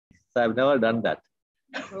So I've never done that.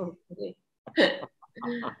 Okay.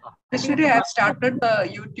 Yesterday I've started the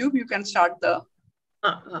YouTube. You can start the.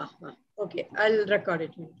 Okay, I'll record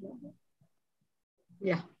it.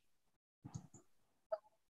 Yeah.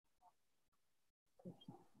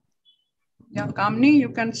 Yeah, Kamini, you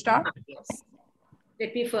can start. Yes.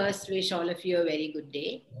 Let me first wish all of you a very good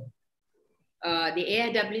day. The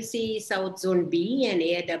AIWC South Zone B and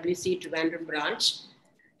AIWC Trivandrum branch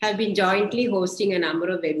have been jointly hosting a number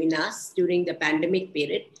of webinars during the pandemic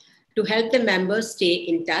period to help the members stay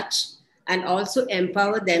in touch and also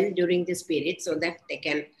empower them during this period so that they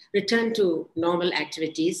can return to normal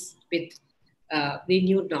activities with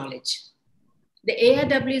renewed knowledge. The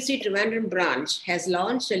AIWC Trivandrum branch has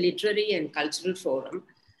launched a literary and cultural forum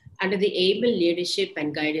under the able leadership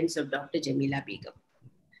and guidance of Dr. Jamila Begum.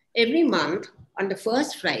 Every month, on the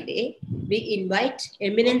first Friday, we invite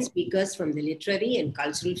eminent speakers from the literary and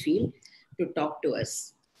cultural field to talk to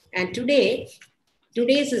us. And today's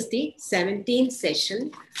is the 17th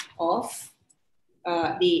session of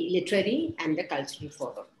the literary and the cultural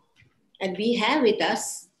forum. And we have with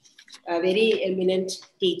us a very eminent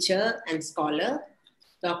teacher and scholar,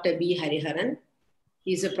 Dr. B. Hariharan.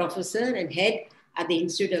 He's a professor and head at the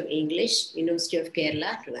Institute of English, University of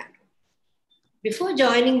Kerala, Trivandrum. Before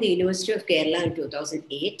joining the University of Kerala in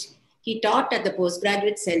 2008, he taught at the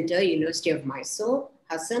Postgraduate Center, University of Mysore,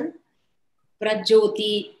 Hassan,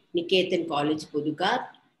 Prajyoti Niketan College, Pudukkad,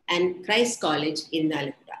 and Christ College in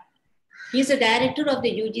Nalappuzha. He is a director of the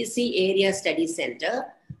UGC Area Studies Center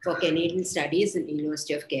for Canadian Studies in the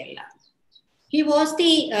University of Kerala. He was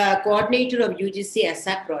the coordinator of UGC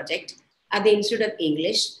ASAP project at the Institute of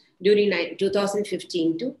English during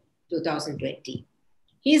 2015 to 2020.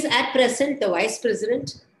 He is at present the Vice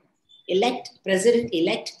President-elect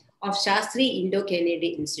of Shastri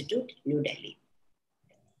Indo-Canadian Institute, New Delhi.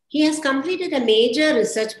 He has completed a major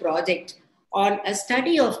research project on a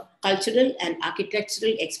study of cultural and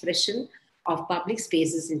architectural expression of public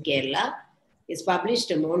spaces in Kerala. He has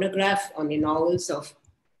published a monograph on the novels of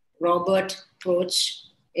Robert Proch,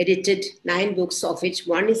 edited 9 books, of which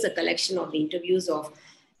one is a collection of the interviews of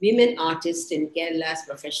women artists in Kerala's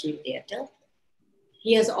professional theatre.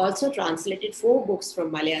 He has also translated 4 books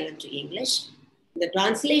from Malayalam to English. The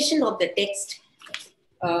translation of the text,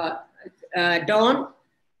 Don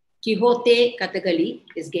Quixote Kathakali,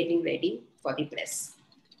 is getting ready for the press.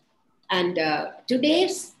 And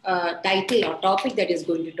today's title or topic that is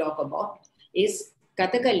going to talk about is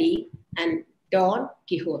Kathakali and Don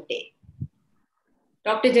Quixote.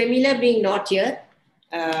 Dr. Jamila being not here,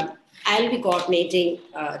 I'll be coordinating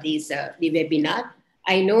the webinar.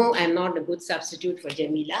 I know I'm not a good substitute for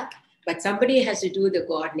Jamila, but somebody has to do the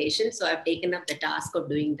coordination, so I've taken up the task of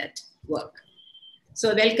doing that work.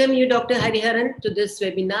 So welcome you, Dr. Hariharan, to this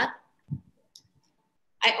webinar.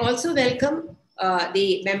 I also welcome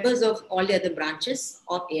the members of all the other branches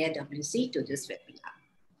of AIWC to this webinar.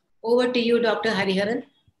 Over to you, Dr. Hariharan.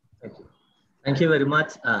 Thank you. Thank you very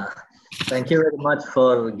much. Thank you very much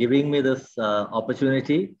for giving me this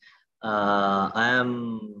opportunity. I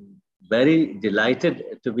am very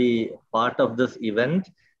delighted to be part of this event.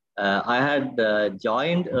 I had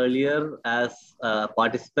joined earlier as a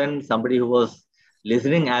participant, somebody who was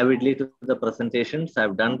listening avidly to the presentations.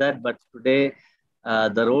 I've done that, but today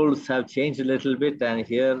the roles have changed a little bit, and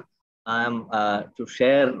here I am to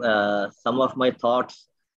share some of my thoughts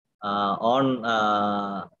on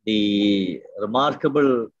the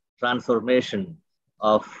remarkable transformation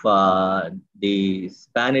of the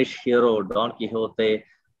Spanish hero Don Quixote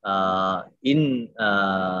in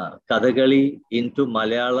Kathakali into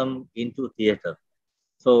Malayalam into theatre.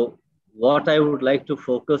 So what I would like to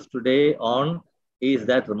focus today on is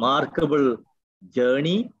that remarkable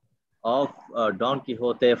journey of Don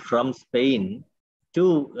Quixote from Spain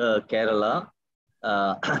to Kerala,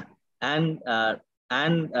 and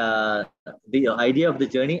the idea of the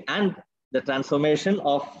journey and the transformation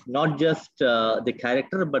of not just the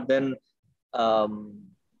character, but then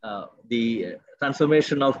the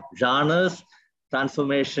transformation of genres,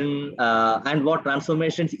 transformation, and what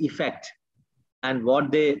transformations effect and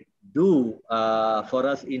what they do for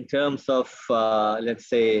us in terms of, let's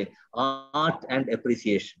say, art and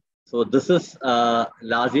appreciation. So this is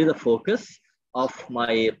largely the focus of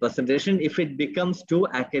my presentation. If it becomes too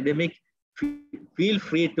academic, feel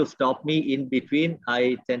free to stop me in between.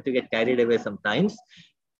 I tend to get carried away sometimes.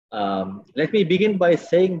 Let me begin by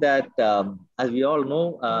saying that, as we all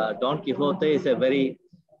know, Don Quixote is a very,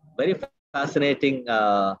 very fascinating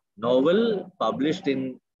novel published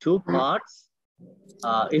in 2 parts.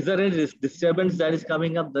 Is there any disturbance that is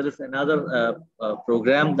coming up? There is another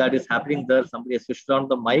program that is happening there. Somebody has switched on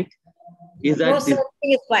the mic. Is that No, sir,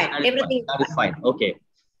 everything is fine. Everything that is fine. Okay.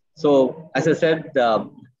 So as I said, the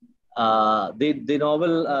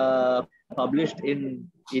novel published in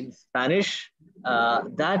Spanish,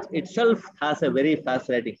 that itself has a very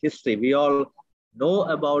fascinating history. We all know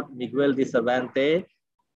about Miguel de Cervantes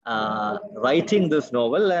writing this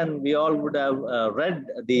novel, and we all would have read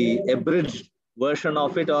the abridged version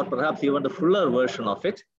of it, or perhaps even the fuller version of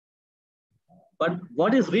it. But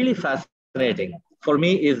what is really fascinating for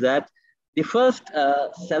me is that the first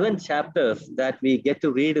 7 chapters that we get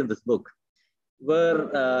to read in this book were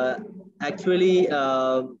actually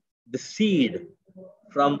the seed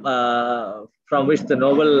from which the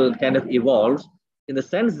novel kind of evolves, in the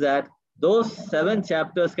sense that those 7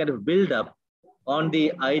 chapters kind of build up on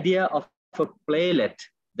the idea of a playlet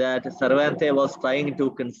that Cervantes was trying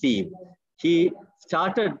to conceive. He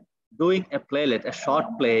started doing a playlet, a short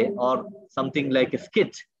play, or something like a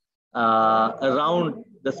skit around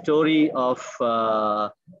the story of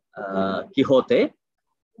Quixote.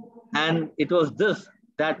 And it was this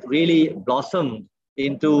that really blossomed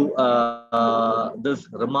into this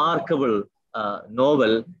remarkable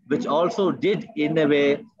novel, which also did, in a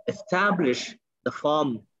way, establish the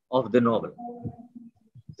form of the novel.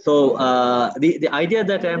 So the idea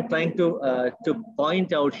that I'm trying to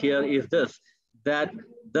point out here is this, that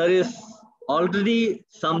there is already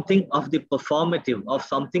something of the performative, of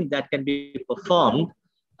something that can be performed,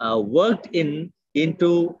 worked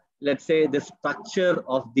into, let's say, the structure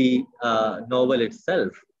of the novel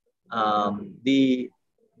itself. Let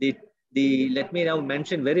me now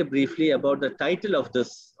mention very briefly about the title of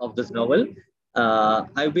this novel.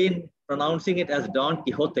 I've been pronouncing it as Don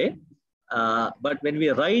Quixote, but when we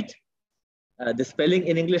write, the spelling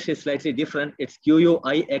in English is slightly different. It's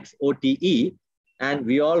Quixote, and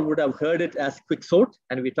we all would have heard it as Quixote,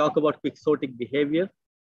 and we talk about Quixotic behavior.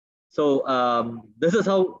 So this is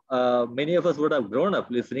how many of us would have grown up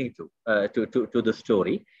listening to the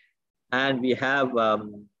story. And we have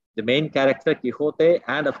the main character, Quixote,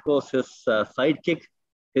 and of course his sidekick,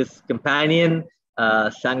 his companion,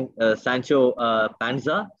 Sancho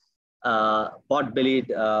Panza, pot-bellied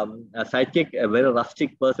sidekick, a very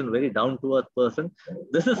rustic person, very down-to-earth person.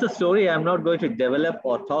 This is a story. I'm not going to develop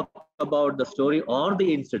or talk about the story or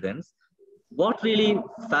the incidents. What really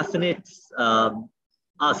fascinates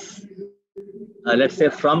us, let's say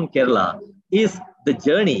from Kerala, is the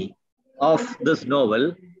journey of this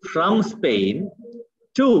novel from Spain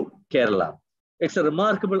to Kerala. It's a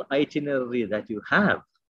remarkable itinerary that you have.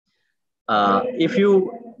 If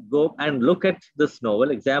you go and look at this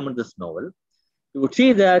novel, examine this novel, you would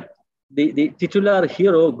see that the titular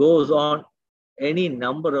hero goes on any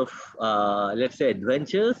number of, let's say,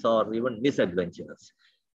 adventures or even misadventures.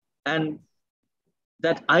 And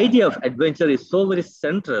that idea of adventure is so very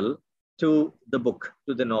central to the book,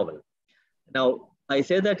 to the novel. Now, I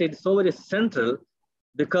say that it's so very central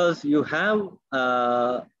because you have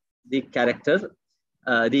the character,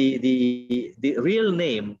 the real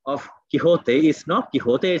name of Quixote is not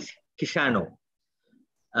Quixote, it's Quixano.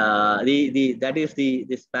 That is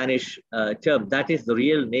the Spanish term. That is the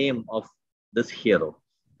real name of this hero.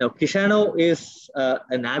 Now, Quixano is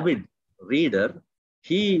an avid reader.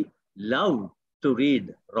 He loved to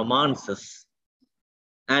read romances,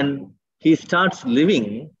 and he starts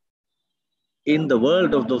living in the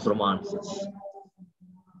world of those romances.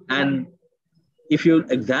 And if you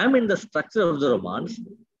examine the structure of the romance,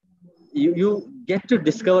 you get to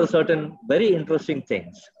discover certain very interesting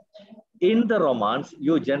things. In the romance,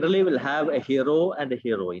 you generally will have a hero and a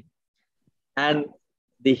heroine, and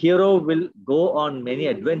the hero will go on many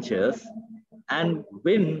adventures and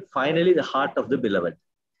win finally the heart of the beloved.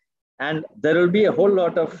 And there will be a whole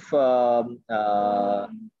lot of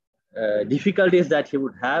difficulties that he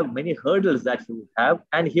would have, many hurdles that he would have,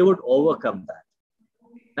 and he would overcome that.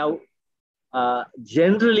 Now,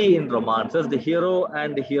 generally in romances, the hero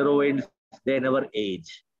and the heroine, they never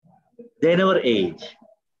age. They never age.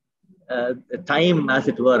 Time, as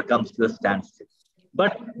it were, comes to a standstill.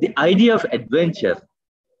 But the idea of adventure,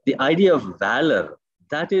 the idea of valor,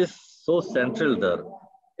 that is so central there.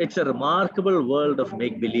 It's a remarkable world of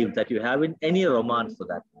make-believe that you have in any romance for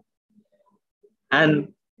that.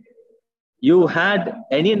 And you had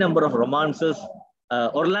any number of romances.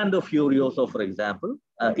 Orlando Furioso, for example,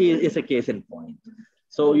 is a case in point.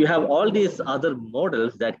 So you have all these other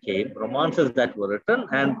models that came, romances that were written,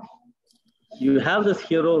 and you have this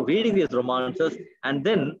hero reading these romances and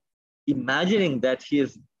then imagining that he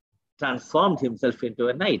has transformed himself into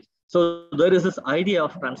a knight. So there is this idea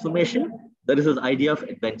of transformation, there is this idea of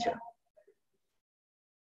adventure.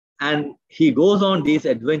 And he goes on these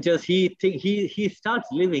adventures, he starts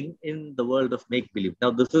living in the world of make-believe.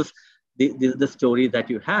 Now, this is the story that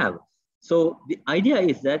you have. So the idea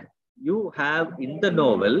is that you have in the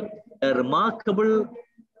novel a remarkable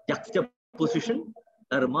juxtaposition,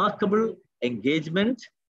 a remarkable engagement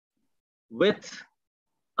with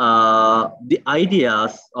the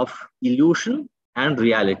ideas of illusion and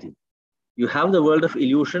reality. You have the world of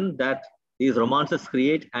illusion that these romances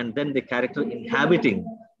create, and then the character inhabiting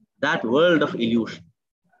that world of illusion.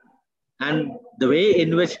 And the way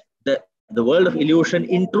in which the world of illusion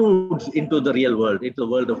intrudes into the real world, into the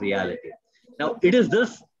world of reality. Now, it is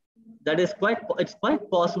this that is it's quite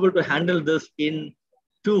possible to handle this in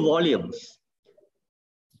 2 volumes.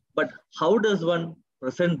 But how does one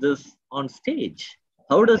present this on stage?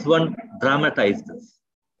 How does one dramatize this?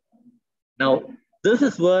 Now, this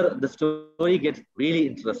is where the story gets really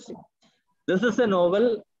interesting. This is a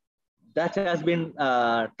novel that has been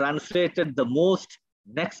translated the most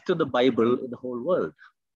next to the Bible in the whole world.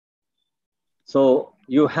 So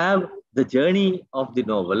you have the journey of the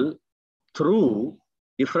novel through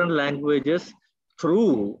different languages,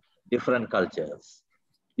 through different cultures.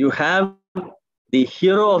 You have the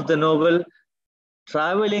hero of the novel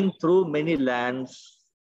traveling through many lands,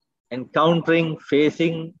 encountering,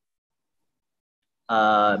 facing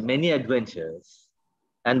many adventures,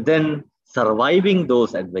 and then surviving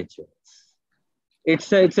those adventures.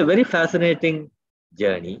 It's a very fascinating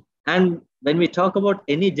journey. And when we talk about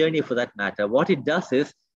any journey for that matter, what it does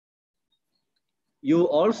is you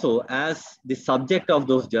also, as the subject of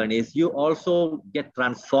those journeys, you also get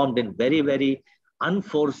transformed in very, very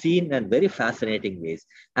unforeseen and very fascinating ways.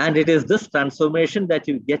 And it is this transformation that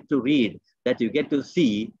you get to read, that you get to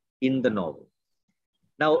see in the novel.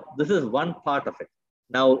 Now, this is one part of it.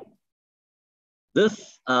 Now,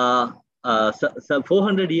 this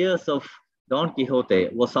 400 years of Don Quixote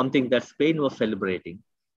was something that Spain was celebrating.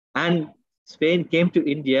 And Spain came to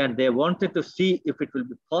India and they wanted to see if it will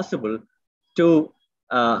be possible to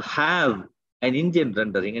have an Indian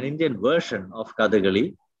rendering, an Indian version of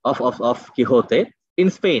Kathakali, of Quixote in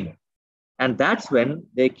Spain. And that's when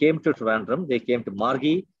they came to Trivandrum, they came to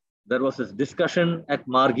Marghi. There was this discussion at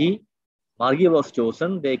Marghi. Marghi was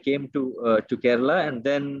chosen. They came to Kerala, and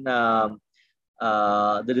then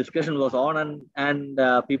the discussion was on, and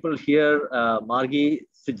people here, Marghi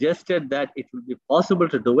suggested that it would be possible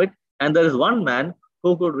to do it. And there is one man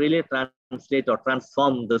who could really translate or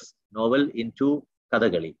transform this novel into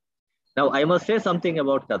Kathakali. Now, I must say something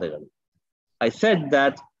about Kathakali. I said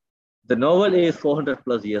that the novel is 400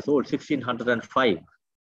 plus years old, 1605.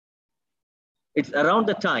 It's around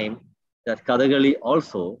the time that Kathakali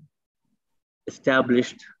also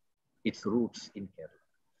established its roots in Kerala.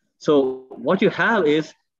 So what you have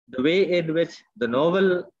is the way in which the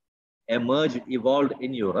novel evolved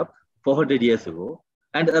in Europe 400 years ago.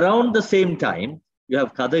 And around the same time, you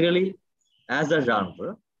have Kathakali as a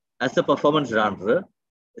genre, as a performance genre,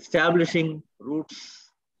 establishing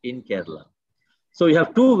roots in Kerala. So you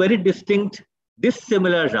have 2 very distinct,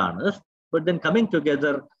 dissimilar genres, but then coming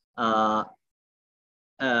together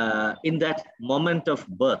in that moment of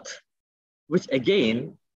birth, which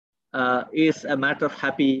again is a matter of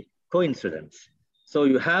happy coincidence. So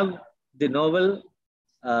you have the novel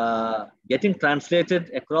getting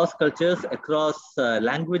translated across cultures, across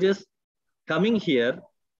languages, coming here,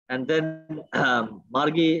 and then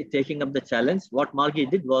Marghi taking up the challenge. What Marghi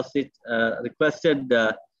did was it requested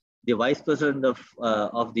the vice president of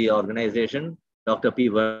the organization, Dr. P.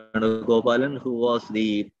 Venugopalan, who was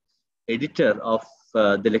the editor of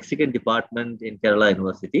the lexicon department in Kerala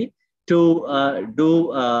University, to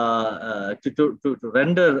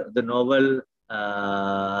render the novel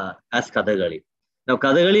as Kathakali. Now,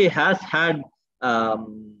 Kathakali has had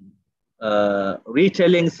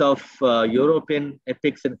retellings of European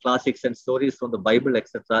epics and classics and stories from the Bible,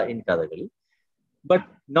 etc. in Kathakali, but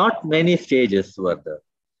not many stages were there.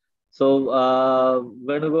 So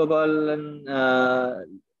Venugopalan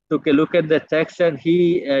took a look at the text and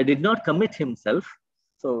he did not commit himself.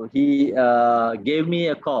 So he gave me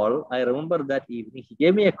a call. I remember that evening, he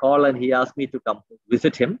gave me a call and he asked me to come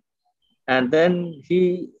visit him. And then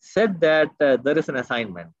he said that there is an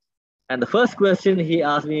assignment. And the first question he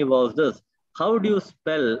asked me was this: how do you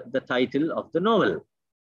spell the title of the novel?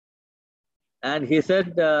 And he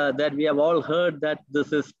said that we have all heard that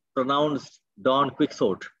this is pronounced Don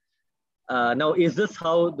Quixote. Now, is this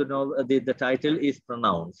how the title is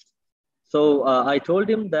pronounced? So I told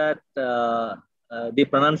him that the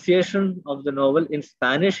pronunciation of the novel in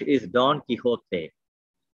Spanish is Don Quixote.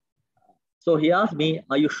 So he asked me,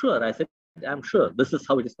 are you sure? I said, I'm sure. This is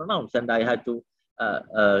how it is pronounced. And I had to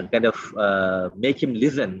make him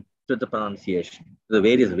listen to the pronunciation, the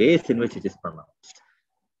various ways in which it is pronounced.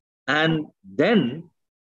 And then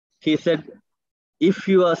he said, if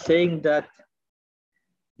you are saying that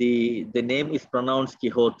the name is pronounced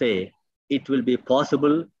Quixote, it will be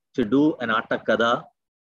possible to do an Atakada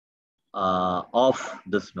of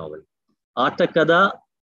this novel. Atakada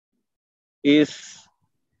is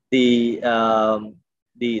the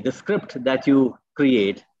script that you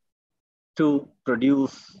create to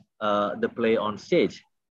produce the play on stage.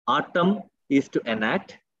 Atam is to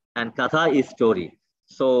enact, and Katha is story.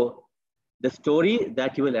 So the story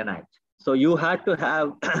that you will enact. So you had to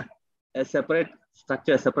have a separate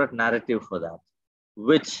structure, a separate narrative for that,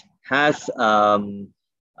 which has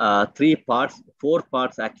 3 parts, 4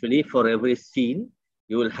 parts actually for every scene.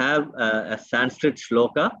 You will have a Sanskrit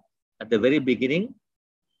shloka at the very beginning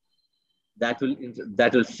that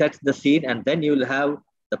will set the scene, and then you will have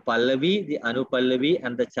the Pallavi, the Anupallavi,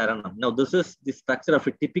 and the Charanam. Now, this is the structure of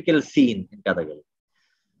a typical scene in Kathakali.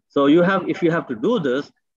 So if you have to do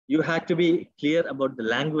this, you have to be clear about the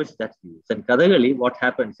language that you use. In Kathakali, what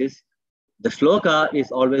happens is the shloka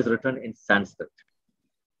is always written in Sanskrit.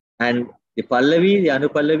 And the Pallavi, the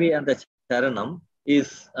Anupallavi, and the Charanam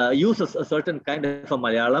uses a certain kind of a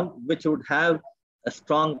Malayalam, which would have a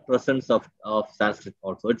strong presence of Sanskrit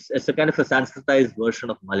also. It's a kind of a Sanskritized version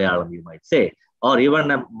of Malayalam, you might say, or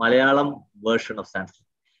even a Malayalam version of Sanskrit.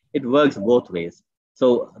 It works both ways.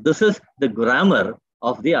 So this is the grammar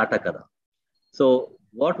of the Atakada. So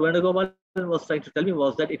what Venugopalan was trying to tell me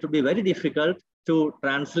was that it would be very difficult to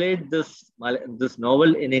translate this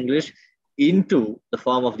novel in English into the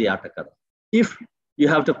form of the Atakada, if you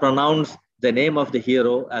have to pronounce the name of the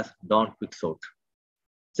hero as Don Quixote.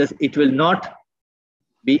 Says it will not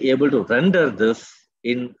be able to render this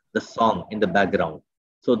in the song, in the background.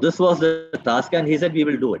 So this was the task, and he said we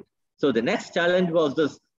will do it. So the next challenge was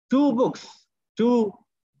this: 2 books, 2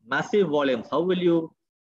 massive volumes. How will you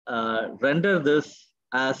render this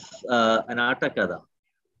as an Atakada?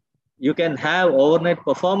 You can have overnight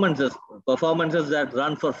performances that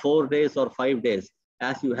run for 4 days or 5 days,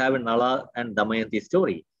 as you have in Nala and Damayanti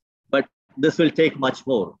story. But this will take much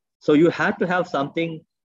more. So you have to have something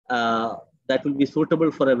that will be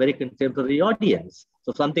suitable for a very contemporary audience.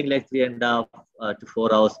 So something like 3.5 to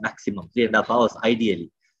 4 hours maximum, 3.5 hours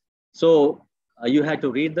ideally. So you had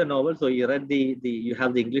to read the novel. So you read you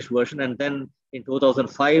have the English version, and then in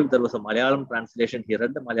 2005 there was a Malayalam translation. He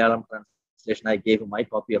read the Malayalam translation. I gave him my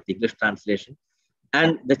copy of the English translation,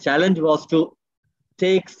 and the challenge was to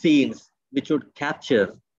take scenes which would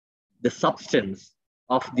capture the substance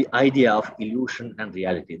of the idea of illusion and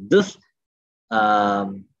reality. This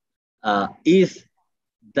is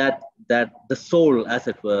that the soul, as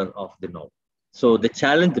it were, of the novel. So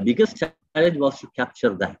the biggest challenge was to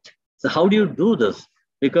capture that. So how do you do this?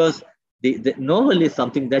 Because the novel is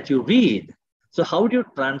something that you read. So how do you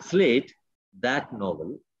translate that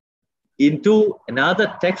novel into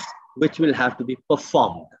another text which will have to be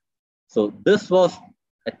performed? So this was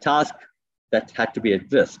a task that had to be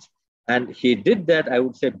addressed. And he did that, I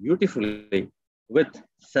would say, beautifully with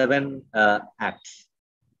 7 acts,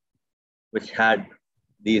 which had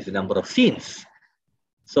these number of scenes.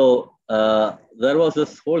 So there was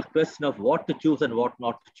this whole question of what to choose and what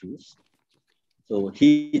not to choose. So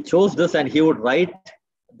he chose this, and he would write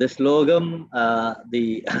the slogam,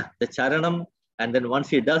 the charanam, and then once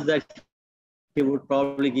he does that, he would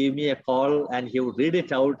probably give me a call and he would read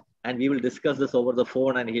it out, and we will discuss this over the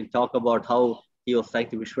phone, and he'll talk about how he was trying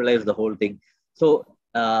to visualize the whole thing. So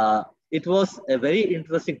it was a very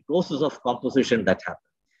interesting process of composition that happened.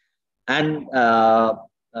 And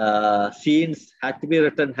scenes had to be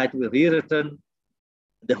written, had to be rewritten.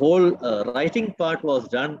 The whole writing part was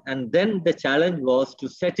done. And then the challenge was to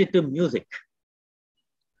set it to music.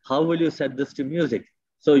 How will you set this to music?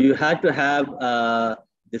 So you had to have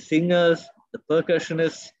the singers, the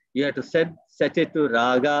percussionists, you had to set it to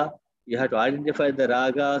raga. You had to identify the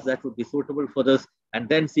ragas that would be suitable for this, and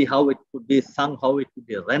then see how it could be sung, how it could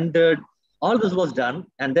be rendered. All this was done.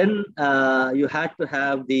 And then you had to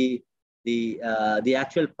have the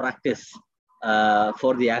actual practice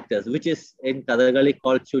for the actors, which is in Kathakali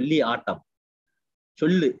called Chulli Atam.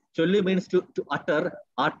 Chulli means to utter.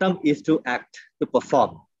 Atam is to act, to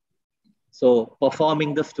perform. So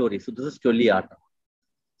performing the story. So this is Chulli Atam.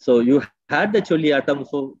 So you had the Chulli Atam.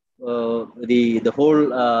 So the whole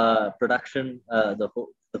production,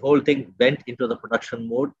 the whole thing went into the production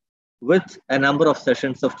mode with a number of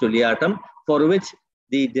sessions of Chulli Atam, for which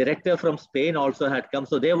the director from Spain also had come.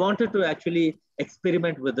 So they wanted to actually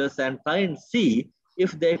experiment with this and try and see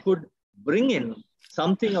if they could bring in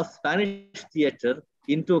something of Spanish theater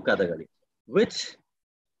into Kathakali, which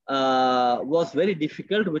was very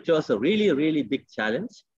difficult, which was a really, really big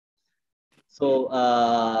challenge.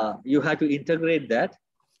 So you had to integrate that.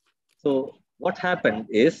 So what happened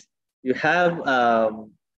is you have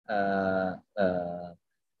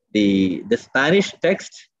the Spanish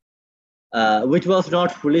text, which was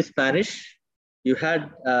not fully Spanish. You had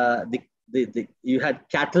you had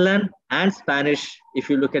Catalan and Spanish if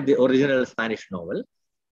you look at the original Spanish novel.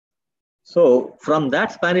 So from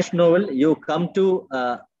that Spanish novel, you come to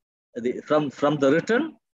from the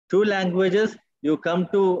written two languages, you come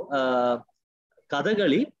to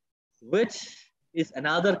Kathakali, which is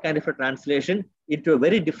another kind of a translation into a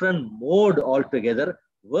very different mode altogether,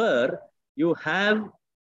 where you have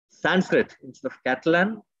Sanskrit instead of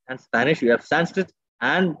Catalan and Spanish, you have Sanskrit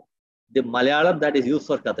and the Malayalam that is used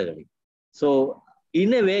for Kathakali. So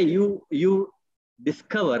in a way, you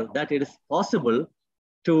discover that it is possible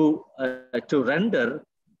to render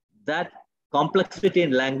that complexity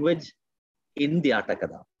in language in the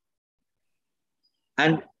Attakatha.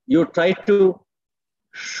 And you try to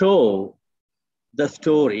show the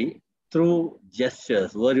story through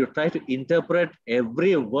gestures, where you try to interpret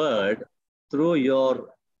every word through your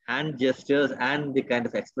hand gestures and the kind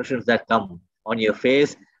of expressions that come on your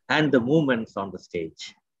face and the movements on the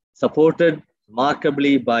stage, supported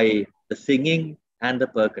remarkably by the singing and the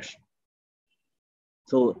percussion.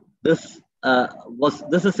 So this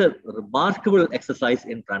is a remarkable exercise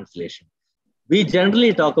in translation. We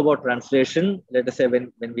generally talk about translation, let us say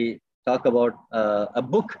when we talk about a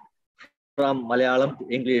book from Malayalam to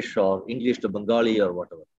English or English to Bengali or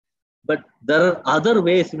whatever. But there are other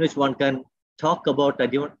ways in which one can talk about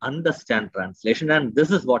and even understand translation, and this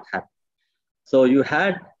is what happened. So you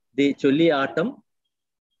had the Cholli Atam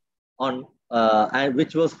on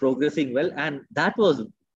which was progressing well, and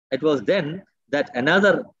it was then that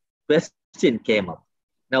another question came up.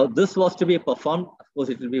 Now this was to be performed, of course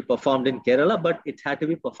it will be performed in Kerala, but it had to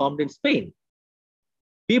be performed in Spain.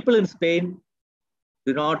 People in Spain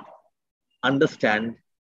do not understand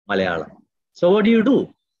Malayalam. So what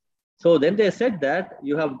do? So then they said that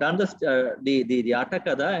you have done this, the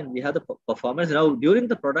Attakatha, and we have the performance. Now during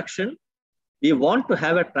the production, we want to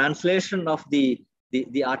have a translation of the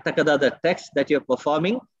Attakatha, the text that you're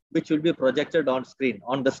performing, which will be projected on screen,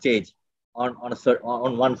 on the stage,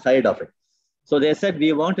 on one side of it. So they said,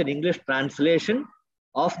 we want an English translation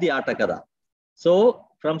of the Attakatha. So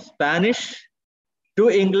from Spanish to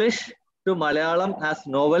English to Malayalam as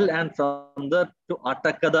novel, and from there to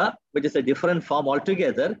Attakatha, which is a different form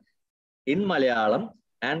altogether in Malayalam.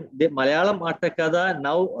 And the Malayalam Attakatha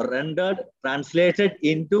now rendered, translated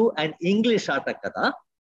into an English Attakatha.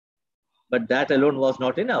 But that alone was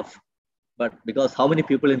not enough. But because how many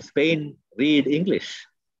people in Spain read English?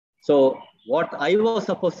 So what I was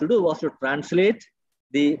supposed to do was to translate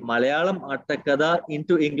the Malayalam Attakatha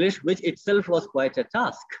into English, which itself was quite a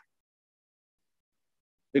task.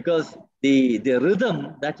 Because the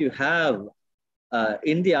rhythm that you have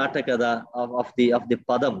in the Attakatha of the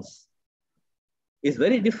Padams is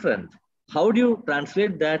very different. How do you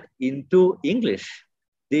translate that into English?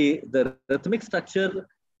 The rhythmic structure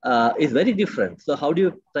is very different. So how do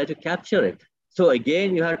you try to capture it? So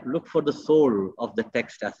again, you have to look for the soul of the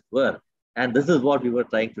text, as it were. And this is what we were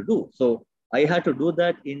trying to do. So I had to do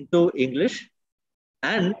that into English,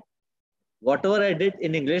 and whatever I did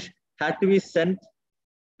in English had to be sent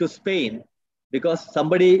to Spain, because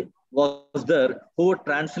somebody was there who would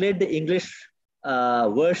translate the English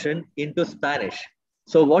version into Spanish.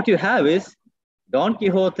 So what you have is Don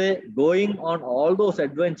Quixote going on all those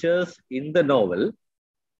adventures in the novel,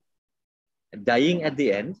 dying at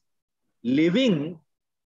the end, living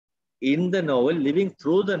in the novel, living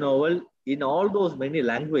through the novel in all those many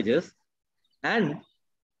languages, and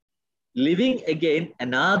living again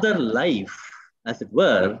another life, as it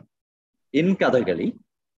were, in Kathakali,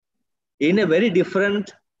 in a very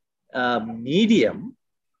different medium,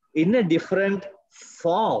 in a different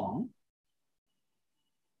form,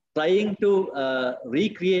 trying to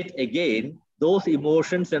recreate again those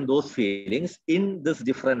emotions and those feelings in this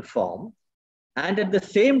different form, and at the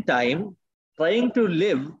same time trying to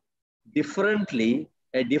live differently,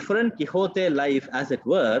 a different Quixote life, as it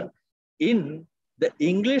were, in the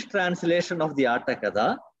English translation of the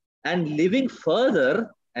Attakatha, and living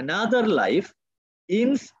further another life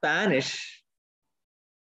in Spanish,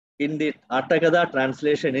 in the Attakatha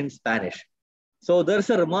translation in Spanish. So there's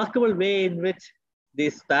a remarkable way in which the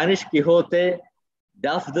Spanish Quixote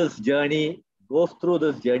does this journey, goes through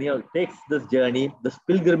this journey, or takes this journey, this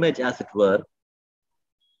pilgrimage, as it were,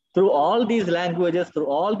 through all these languages, through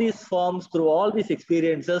all these forms, through all these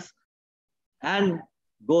experiences, and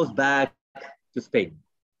goes back to Spain.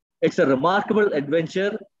 It's a remarkable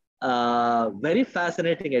adventure, very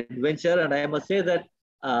fascinating adventure, and I must say that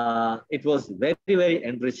it was very, very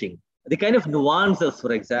enriching. the kind of nuances,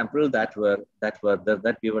 for example, that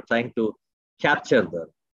we were trying to capture there.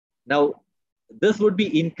 Now, this would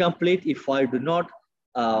be incomplete if I do not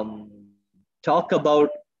talk about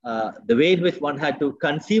the way in which one had to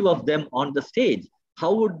conceive of them on the stage.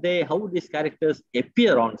 How would these characters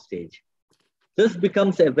appear on stage? This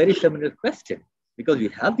becomes a very similar question, because we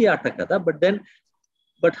have the Atakatha,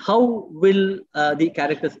 but how will the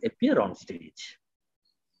characters appear on stage?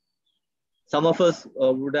 Some of us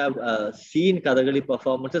would have seen Kathakali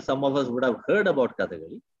performances. Some of us would have heard about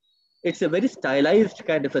Kathakali. It's a very stylized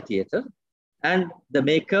kind of a theater, and the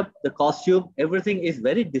makeup, the costume, everything is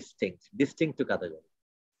very distinct to Kathakali.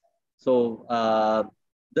 So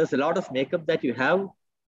there's a lot of makeup that you have,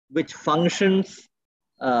 which functions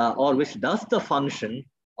or which does the function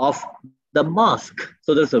of the mask.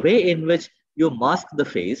 So there's a way in which you mask the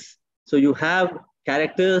face. So you have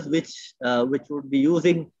characters which would be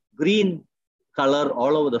using green color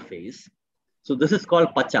all over the face. So this is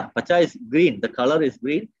called Pacha. Pacha is green. The color is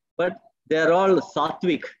green, but they're all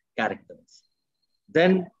Sattvic characters.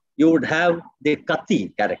 Then you would have the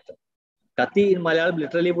Kati character. Kati in Malayalam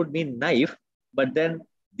literally would mean knife, but then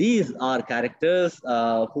these are characters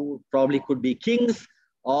who probably could be kings,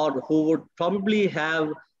 or who would probably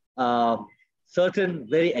have certain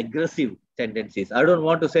very aggressive tendencies. I don't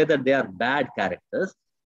want to say that they are bad characters.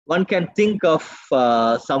 One can think of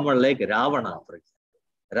someone like Ravana, for example.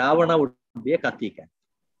 Ravana would be a Kati character.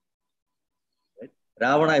 Right?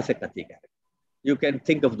 Ravana is a Kati character. You can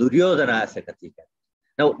think of Duryodhana as a Kati character.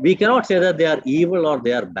 Now, we cannot say that they are evil or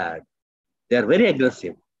they are bad. They are very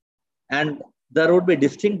aggressive. And there would be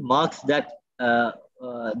distinct marks that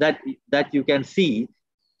that you can see,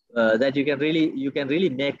 that you can really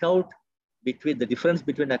make out between the difference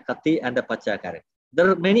between a Kati and a Pacha character. There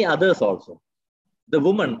are many others also. The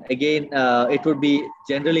woman, again, it would be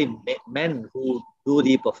generally men who do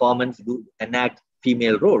the performance, enact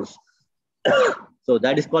female roles. So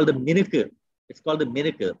that is called the mimicry. It's called the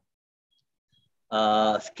mimicry.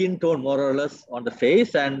 Skin tone more or less on the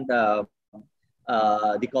face, and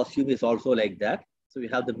the costume is also like that. So we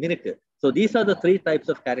have the mimicry. So these are the three types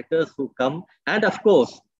of characters who come. And of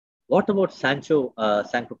course, what about Sancho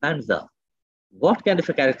Panza? What kind of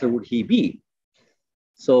a character would he be?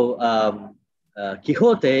 So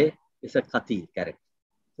Quixote is a Kati character.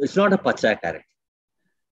 It's not a Pacha character,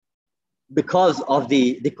 because of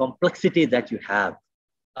the complexity that you have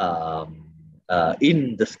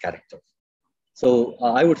in this character. So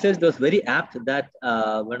I would say it was very apt that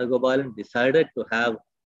Venugopalan decided to have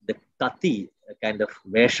the Kati kind of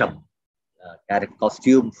Vesham character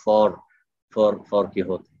costume for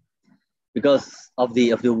Quixote, because of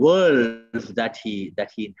the worlds that he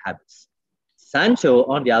inhabits. Sancho,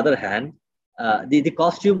 on the other hand, the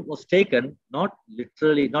costume was taken not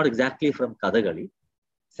exactly from Kathakali.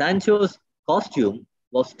 Sancho's costume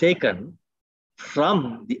was taken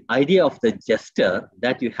from the idea of the jester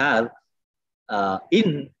that you have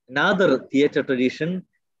in another theatre tradition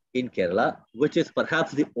in Kerala, which is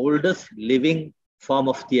perhaps the oldest living form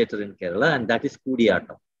of theatre in Kerala, and that is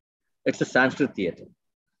Kudiyattam. It's a Sanskrit theatre.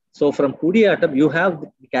 So from Kudiyattam, you have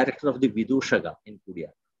the character of the Vidushaka in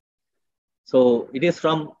Kudiyattam. So it is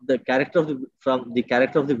from the character of the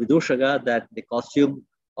Vidushaka that the costume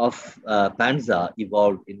of Panza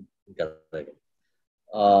evolved in Kathakali.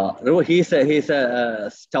 He's a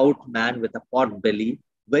stout man with a pot belly,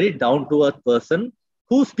 very down-to-earth person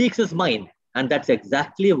who speaks his mind, and that's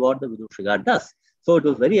exactly what the Vidushaka does. So it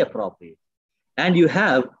was very appropriate. And you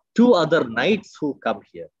have two other knights who come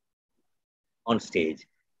here on stage.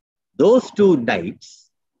 Those two knights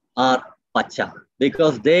are Pacha,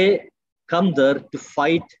 because they come there to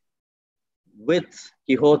fight with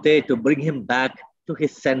Quixote, to bring him back to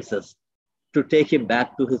his senses, to take him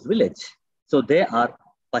back to his village. So they are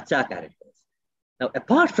Pacha characters. Now,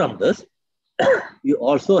 apart from this, you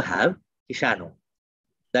also have Kishano.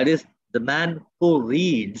 That is the man who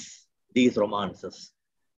reads these romances.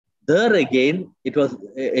 There again, it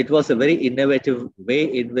was a very innovative way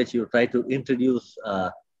in which you try to introduce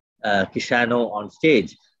Kishano on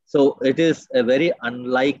stage. So it is a very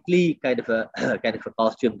unlikely kind of a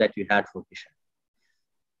costume that you had for Kishano.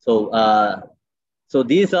 So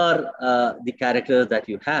these are the characters that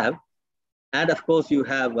you have, and of course you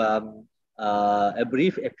have a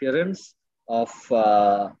brief appearance of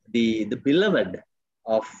the beloved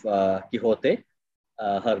of Quixote.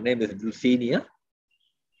 Her name is Dulcinea,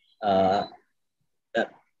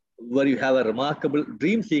 where you have a remarkable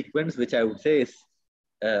dream sequence, which I would say is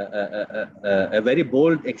a very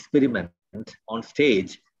bold experiment on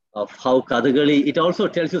stage of how Kathakali. It also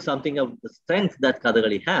tells you something of the strength that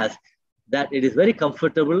Kathakali has, that it is very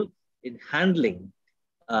comfortable in handling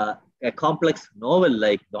a complex novel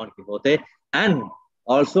like Don Quixote, and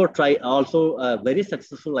also very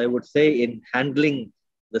successful, I would say, in handling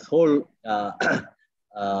this whole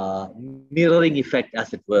mirroring effect,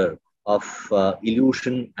 as it were, of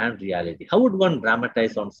illusion and reality. How would one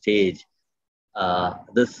dramatize on stage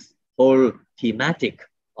this whole thematic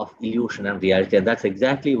of illusion and reality? And that's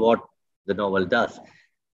exactly what the novel does.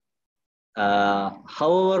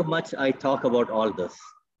 However much I talk about all this,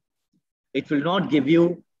 it will not give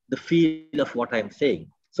you the feel of what I'm saying.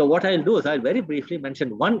 So what I'll do is I'll very briefly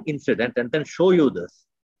mention one incident and then show you this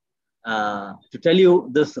to tell you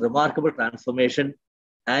this remarkable transformation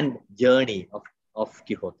and journey of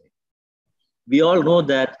Quixote. We all know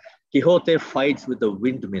that Quixote fights with the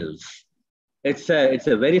windmills. It's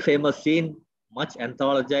a very famous scene, much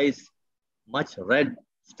anthologized, much read,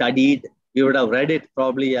 studied. We would have read it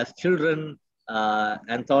probably as children,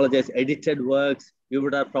 anthologized, edited works. We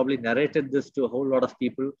would have probably narrated this to a whole lot of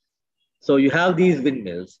people. So you have these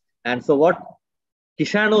windmills. And so what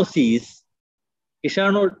Quixote sees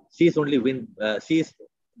only sees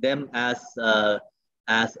them as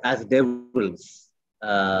devils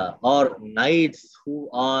or knights who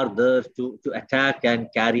are there to attack and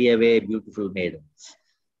carry away beautiful maidens.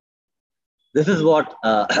 This is what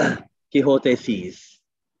Quixote sees.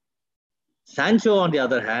 Sancho, on the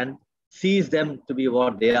other hand, sees them to be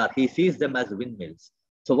what they are. He sees them as windmills.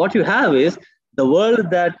 So what you have is the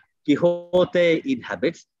world that Quixote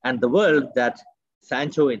inhabits and the world that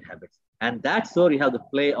Sancho inhabits. And that's where you have the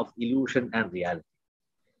play of illusion and reality.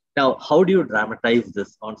 Now, how do you dramatize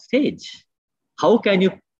this on stage? How can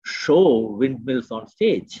you show windmills on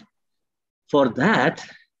stage? For that,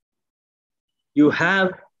 you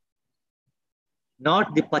have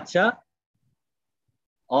not the pacha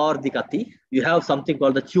or the kati. You have something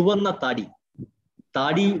called the chuvanna tadi.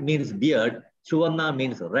 Tadi means beard. Chuvanna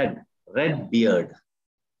means red beard.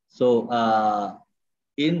 So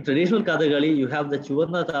in traditional Kathakali, you have the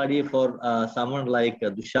chuvanna tadi for someone like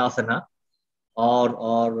Dushasana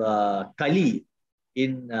or Kali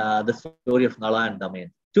in the story of Nala and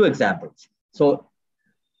Damayan. Two examples. So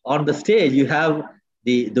on the stage, you have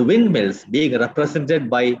the windmills being represented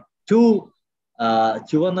by two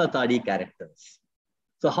chuvanna tadi characters.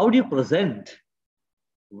 So how do you present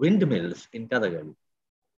windmills in Kathakali?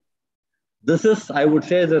 This is, I would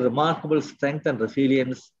say, the remarkable strength and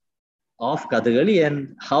resilience of Kathakali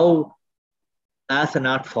and how, as an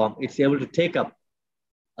art form, it's able to take up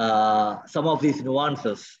some of these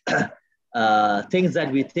nuances, things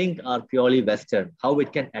that we think are purely Western, how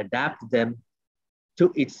it can adapt them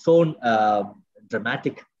to its own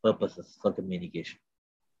dramatic purposes for communication.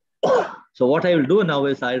 So what I will do now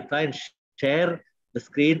is I'll try and share the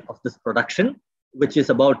screen of this production, which is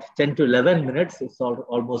about 10 to 11 minutes. It's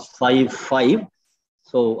almost 5.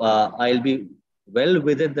 So I'll be well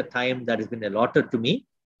within the time that has been allotted to me.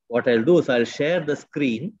 What I'll do is I'll share the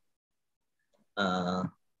screen.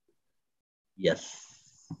 Yes.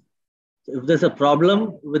 If there's a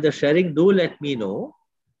problem with the sharing, do let me know.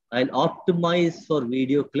 I'll optimize for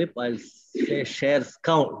video clip. I'll say share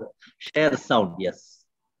sound. Yes.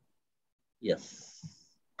 Yes.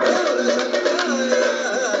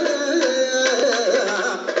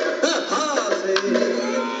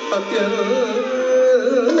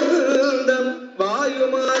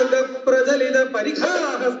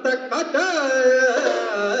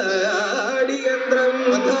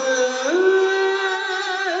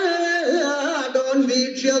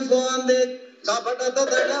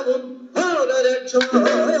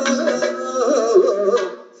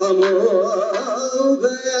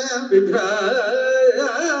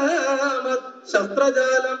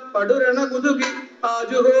 Shastrajalam Padurana Kuduki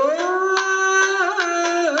Ajuho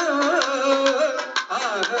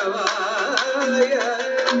Agavaya.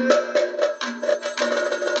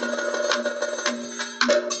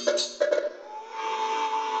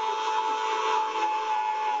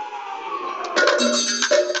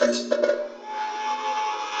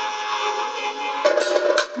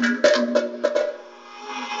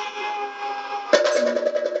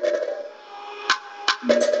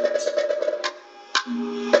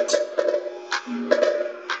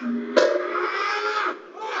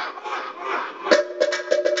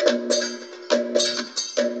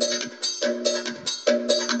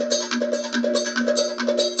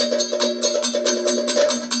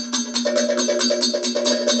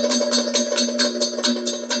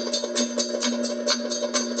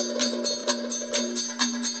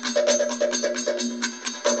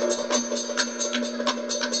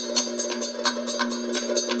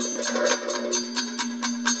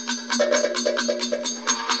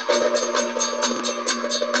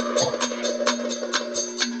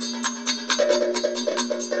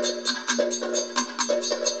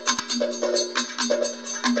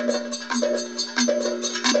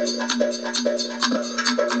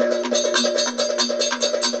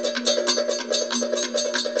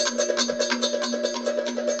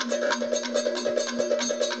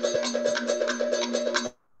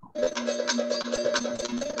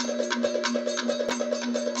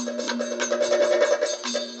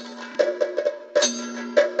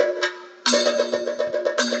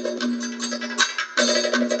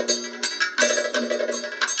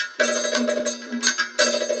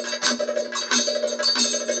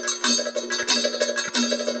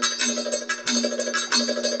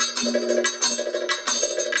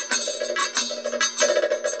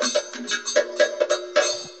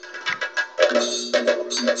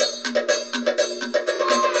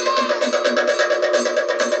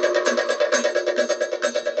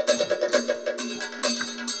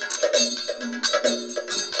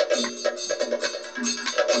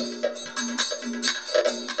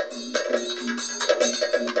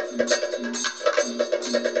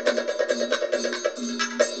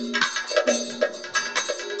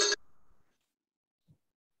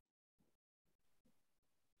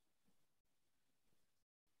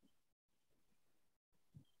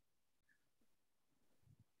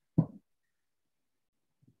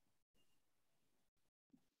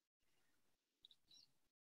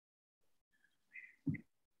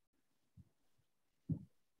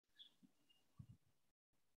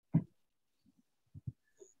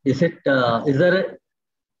 Is it, is there a,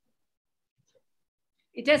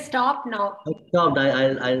 It has stopped now. it stopped.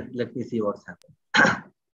 I'll let me see what's happened. One second.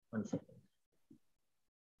 One second.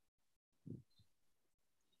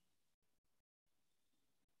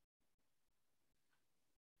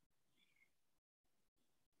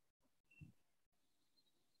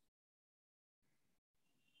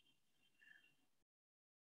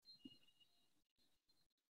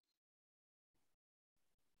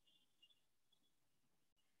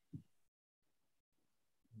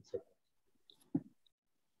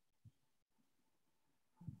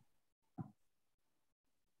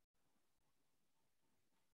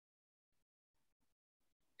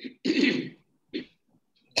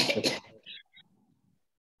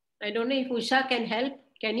 I don't know if Usha can help.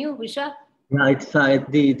 Can you, Usha? Yeah, it's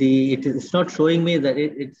it's not showing me that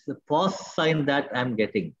it's the pause sign that I'm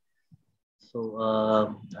getting. So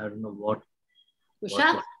I don't know what.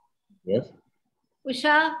 Usha? Yes.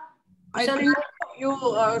 Usha? I Usha, think you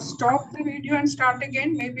stop the video and start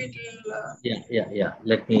again. Maybe it will. Yeah.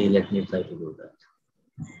 Let me try to do that.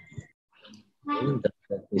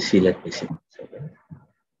 Let me see. Let me see. One second.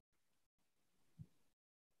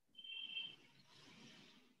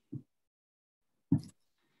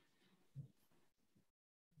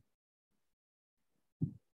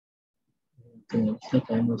 I think it's like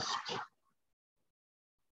I must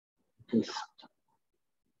just.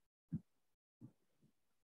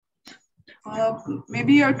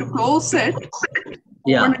 Maybe you have to close it.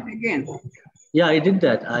 Yeah. Open it again. Yeah, I did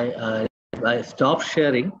that. I stopped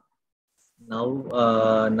sharing. Now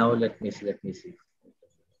let me see. Let me see.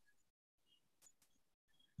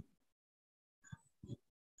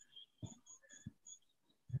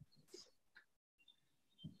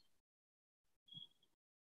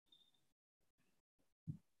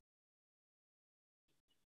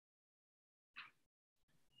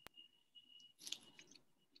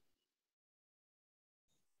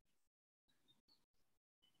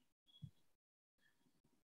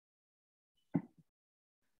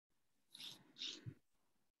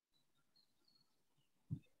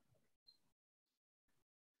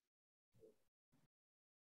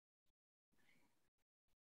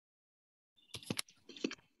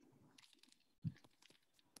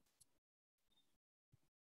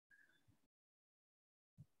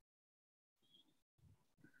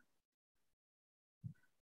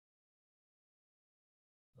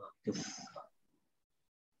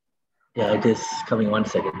 Yeah, it is coming. One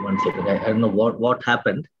second. One second. I don't know what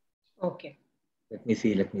happened. okay. Let me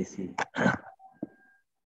see. Let me see. I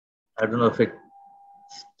don't know if it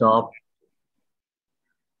stopped.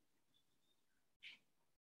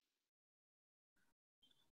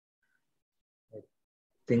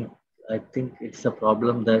 I think it's a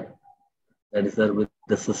problem that is there with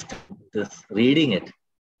the system. Just reading it.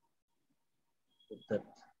 That,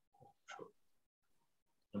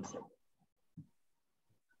 one second.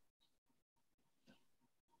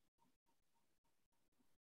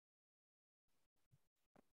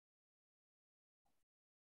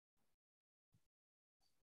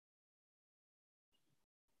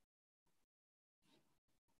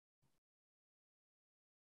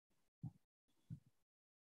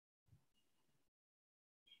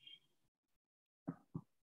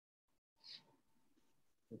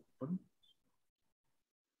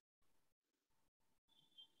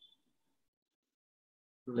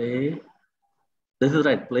 Play. This is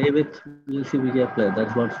right. Play with AIWC-TVPM play.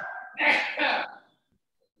 That's what.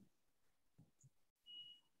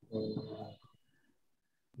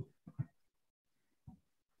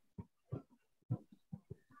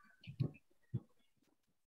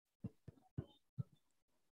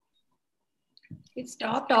 It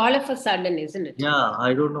stopped all of a sudden, isn't it? Yeah,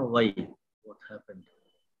 I don't know why. What happened?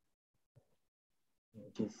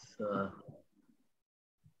 It is.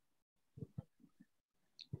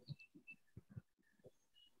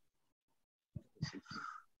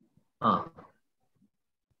 Ah.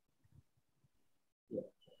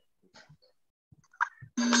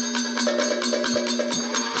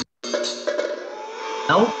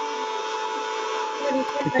 Now?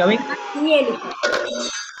 It's coming?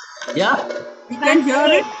 Yeah? We can hear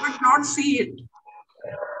it, but not see it.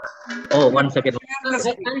 Oh, 1 second. I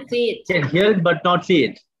can't see it. Can hear it, but not see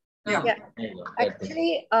it. Yeah. Yeah. There you go.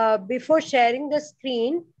 Actually, before sharing the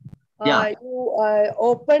screen, Yeah. you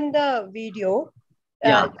open the video,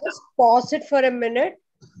 Yeah. just pause it for a minute,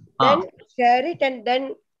 Ah. then share it and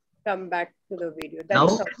then come back to the video. That Now?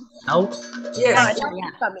 is all. Now? Yes. Now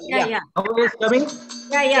it's coming. Yeah. Now it is coming?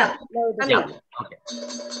 Yeah. Now it is Yeah. coming. Okay.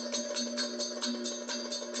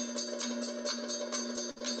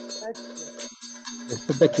 This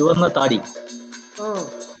is the Chuvarna Tadi. Oh.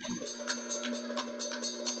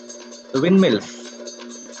 The windmills.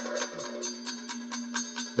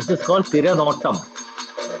 This is called Tiranotam.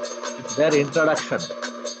 It's their introduction.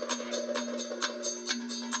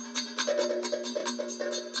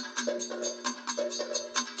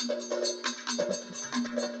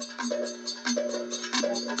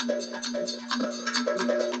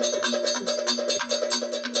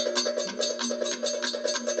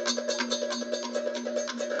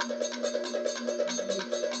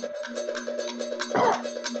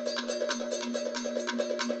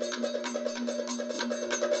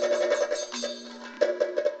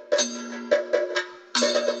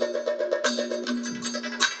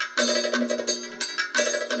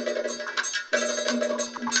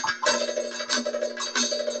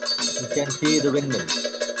 You can see the windmills.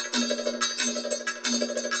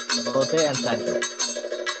 Jose and Sancho.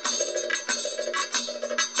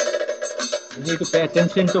 You need to pay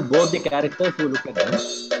attention to both the characters who look at them.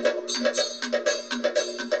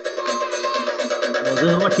 So this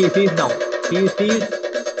is what he sees now. He sees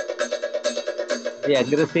the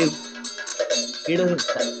aggressive. He doesn't.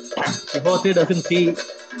 Jose doesn't see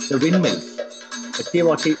the windmills. But see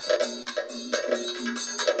what he.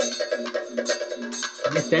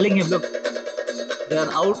 And he's telling him, look, they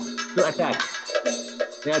are out to attack.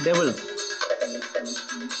 They are devils.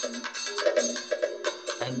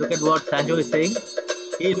 And look at what Sancho is saying.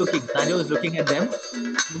 Sancho is looking at them.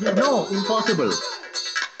 He says, no, impossible.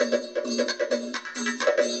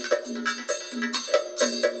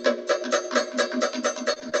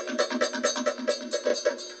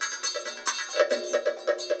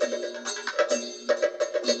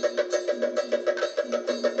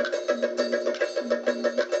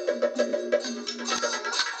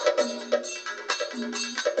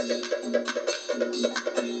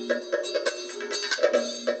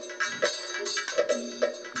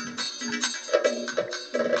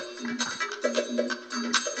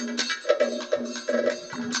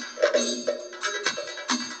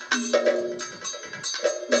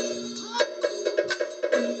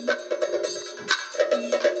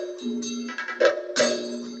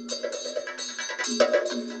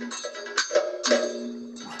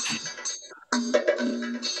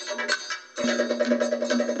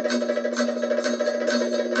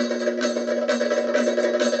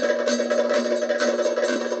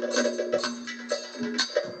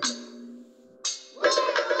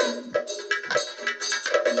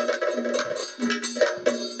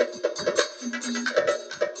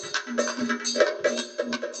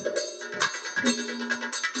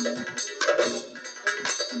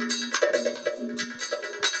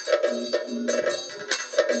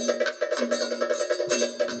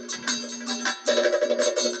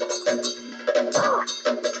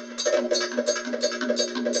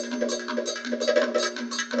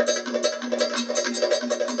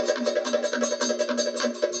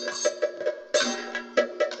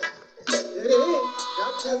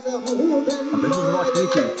 This is what he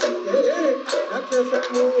sees.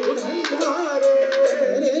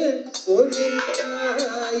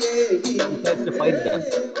 He decides to fight them.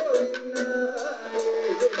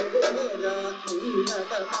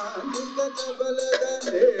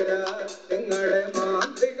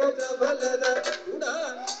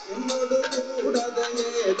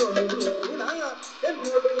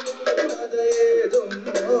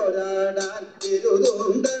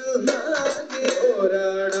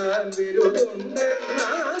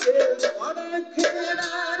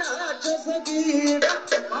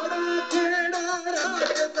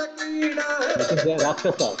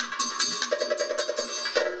 Rakshasa.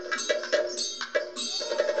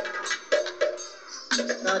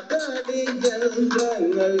 Kathakali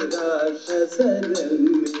yandrangal rakshasarenngal.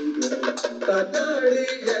 Kathakali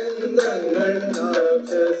yandrangal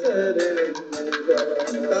rakshasarenngal.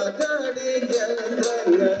 Kathakali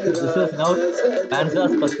yandrangal This is now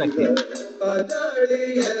Panza's perspective. Kathakali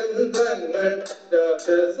yandrangal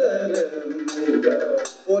rakshasarenngal.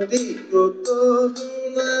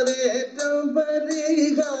 ഒറ്റിക്കുത്തോന്നുന്നതേറ്റം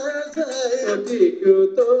പരിഹാസം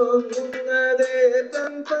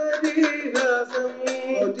ഒറ്റിക്കുത്തോന്നുന്നതേറ്റം പരിഹാസം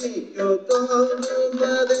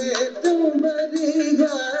ഒറ്റിക്കുത്തോന്നുന്നതേറ്റം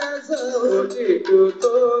പരിഹാസം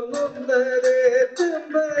ഒറ്റിക്കുത്തോന്നുന്നതേറ്റം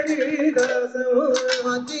പരിഹാസം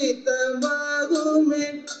അചിത്തമാകുമേ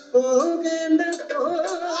പോകേണ്ട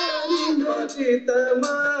പോരിനോ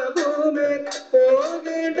അചിത്തമാകുമേ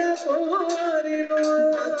പോകേണ്ട പോരിനോ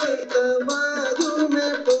അചിത്തമാകുമേ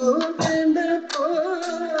പോകേണ്ട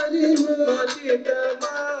പോരിനോ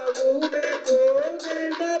അചിത്തമാകുമേ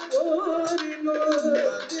പോകേണ്ട പോരിനോ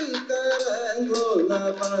അതിൽ കറങ്ങുന്ന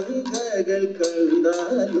പങ്കകൾ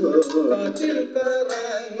കണ്ടാലോ അതിൽ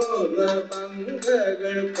കറങ്ങുന്ന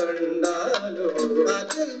പങ്കകൾ കണ്ടാലോ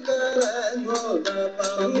അതിൽ കറങ്ങുന്ന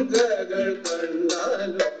പങ്കകൾ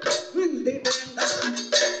കണ്ടാലോ മിണ്ടിടേണ്ട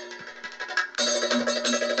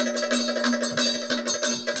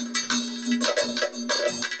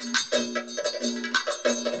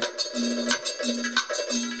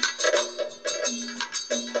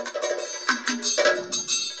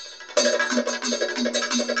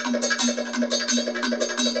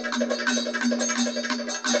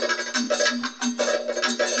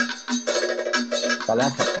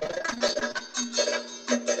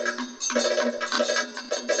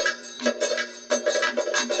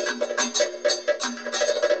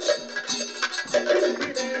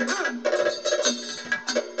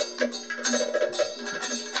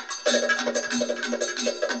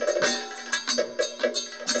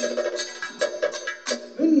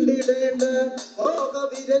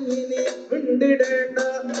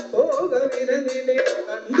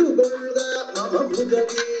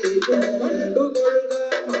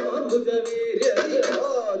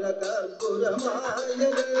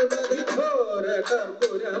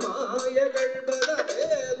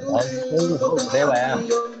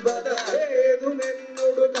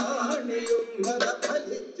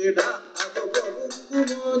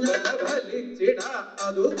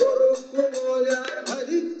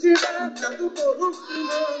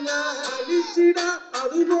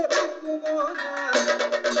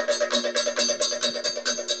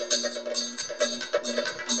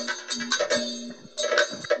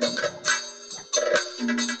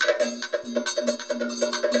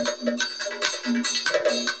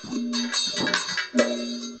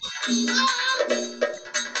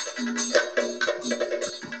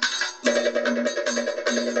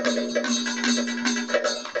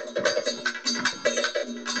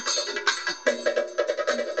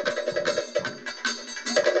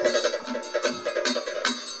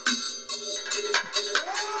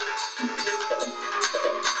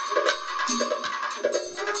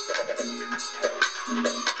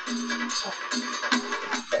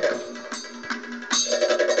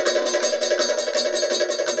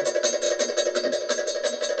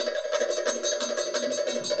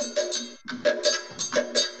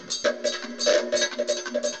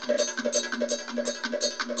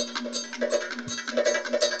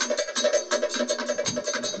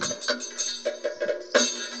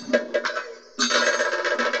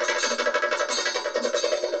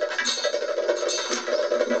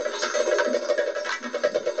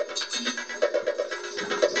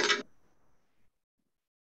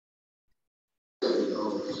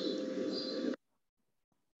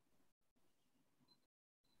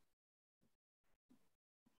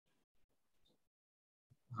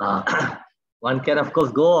One can, of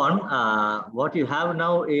course, go on. What you have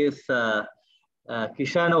now is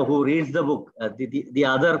Kishano, who reads the book,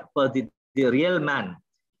 the real man,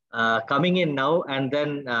 coming in now and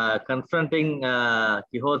then confronting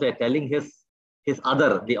Quixote, telling his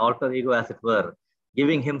other, the alter ego, as it were,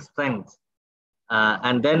 giving him strength.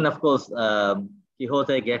 And then, of course,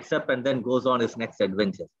 Quixote gets up and then goes on his next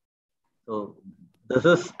adventure. So this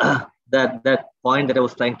is that point that I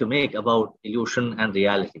was trying to make about illusion and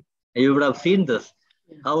reality. You would have seen this,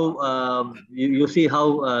 how you see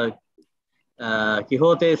how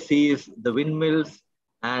Quixote sees the windmills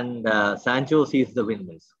and Sancho sees the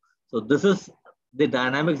windmills. So this is the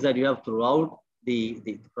dynamics that you have throughout the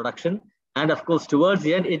production. And of course, towards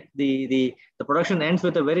the end, the production ends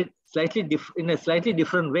with a slightly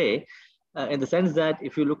different way, in the sense that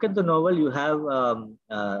if you look at the novel, you have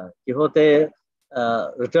Quixote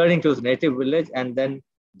returning to his native village and then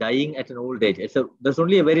dying at an old age. There's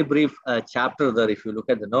only a very brief chapter there if you look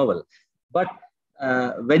at the novel. But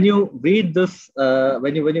when you read this,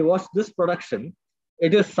 when you watch this production,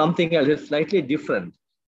 it is something else. It's slightly different.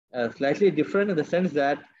 Slightly different in the sense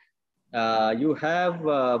that you have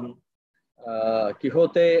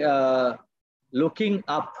Quixote looking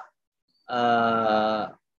up,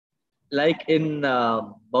 like in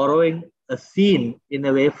borrowing a scene in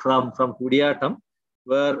a way from Kudiyatam,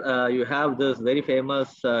 where you have this very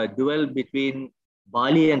famous duel between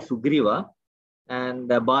Bali and Sugriva. And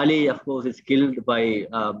Bali, of course, is killed by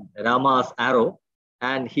Rama's arrow,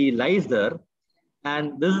 and he lies there.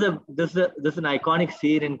 And this is an iconic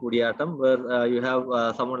scene in Kudiyatam where you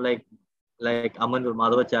have someone like Amanur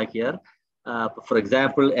Madhava Chakiyar, for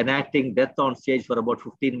example, enacting death on stage for about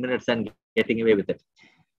 15 minutes and getting away with it.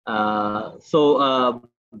 So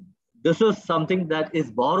this is something that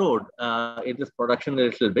is borrowed in this production a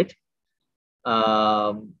little bit.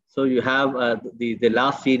 So you have the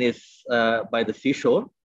last scene is by the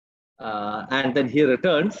seashore, and then he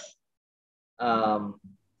returns.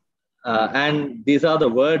 And these are the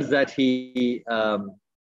words that he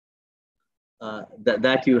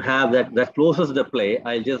that you have that closes the play.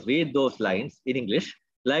 I'll just read those lines in English.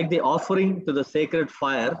 Like the offering to the sacred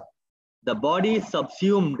fire, the body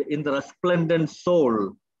subsumed in the resplendent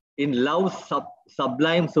soul, in love's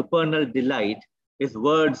sublime supernal delight, his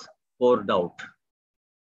words poured out.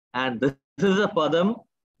 And this is a padam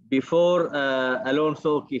before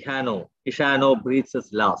Alonso Quixano breathes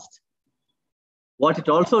his last. What it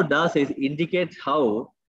also does is indicate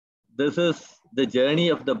how this is the journey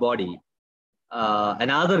of the body,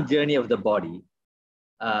 another journey of the body,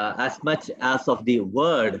 as much as of the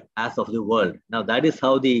word as of the world. Now that is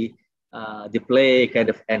how the play kind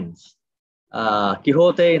of ends.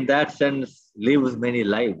 Quixote, in that sense, lives many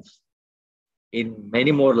lives in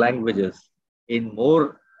many more languages, in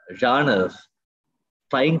more genres,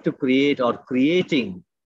 trying to create or creating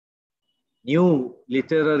new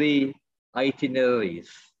literary itineraries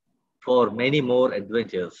for many more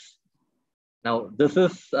adventures. Now, this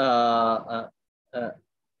is, for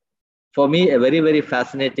me, a very, very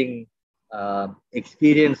fascinating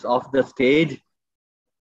experience of the stage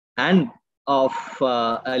and of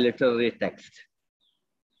a literary text.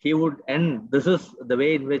 He would end, this is the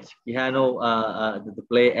way in which Quixano, the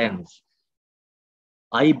play ends.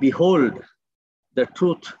 I behold the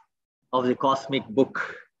truth of the cosmic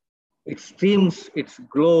book. It streams its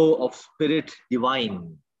glow of spirit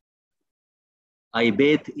divine. I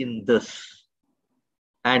bathe in this.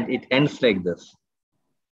 And it ends like this.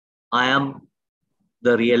 I am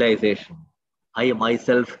the realization. I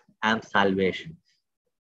myself am salvation.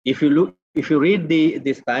 If you read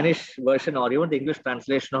the Spanish version or even the English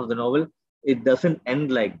translation of the novel, it doesn't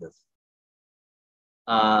end like this.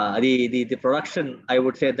 The production, I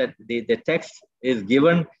would say that the text is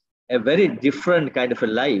given a very different kind of a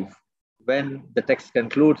life when the text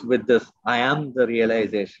concludes with this, I am the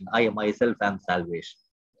realization, I myself am salvation.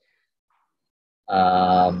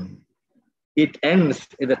 It ends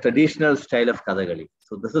in the traditional style of Kathakali.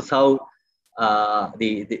 So this is how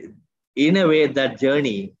in a way that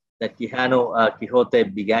journey that Quixote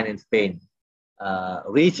began in Spain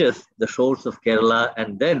reaches the shores of Kerala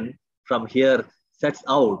and then from here sets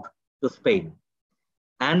out to Spain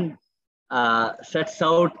and sets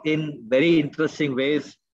out in very interesting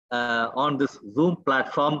ways on this Zoom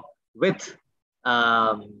platform with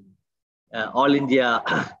All India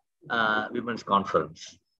Women's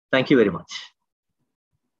Conference. Thank you very much.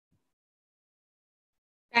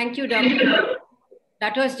 Thank you, Doctor.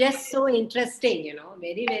 That was just so interesting,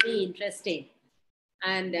 very, very interesting.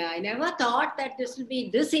 And I never thought that this will be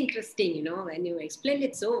this interesting, when you explained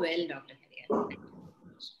it so well, Dr. Hariharan.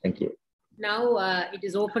 Thank you. Now it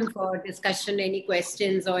is open for discussion. Any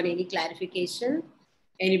questions or any clarification?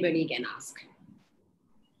 Anybody can ask.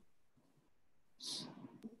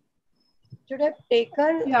 Should have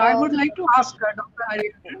taken. Yeah, I would like to ask Dr.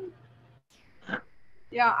 Hariharan.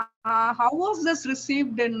 Yeah, how was this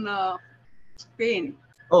received in Spain?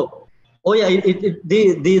 Oh yeah,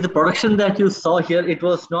 the production that you saw here, it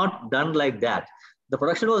was not done like that. The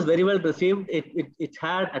production was very well received. It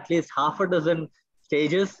had at least half a dozen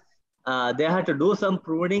stages. They had to do some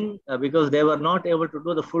pruning because they were not able to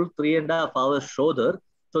do the full 3.5 hours show there.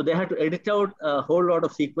 So they had to edit out a whole lot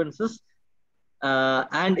of sequences.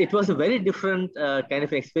 And it was a very different kind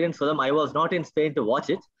of experience for them. I was not in Spain to watch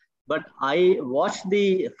it, but I watched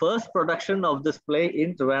the first production of this play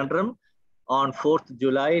in Trivandrum on 4th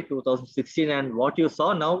July 2016. And what you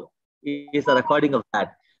saw now is a recording of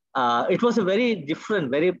that. It was a very different,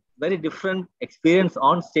 very, very different experience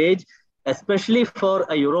on stage. especially for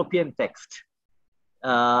a European text.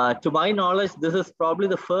 To my knowledge, this is probably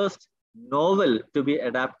the first novel to be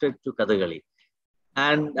adapted to Kathakali.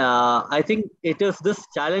 And I think it is this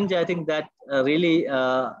challenge, I think, that really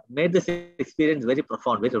made this experience very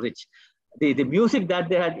profound, very rich. The music that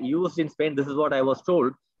they had used in Spain, this is what I was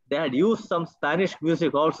told, they had used some Spanish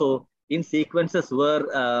music also in sequences where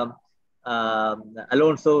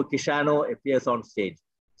Alonso Quixano appears on stage.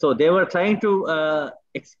 So they were trying to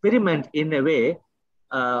experiment in a way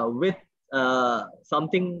with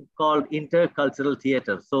something called intercultural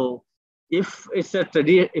theater. So if it's a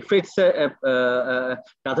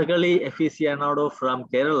Kathakali aficionado from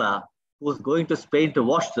Kerala who's going to Spain to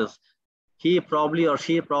watch this, he probably or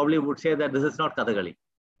she probably would say that this is not Kathakali,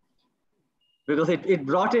 because it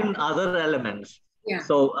brought in other elements. Yeah.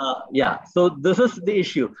 So yeah, so this is the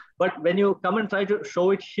issue. But when you come and try to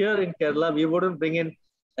show it here in Kerala, we wouldn't bring in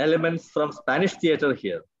elements from Spanish theater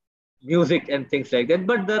here, music and things like that.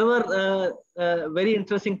 But there were very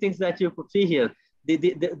interesting things that you could see here.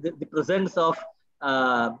 The presence of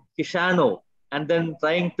Quixano, and then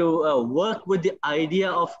trying to work with the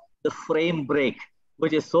idea of the frame break,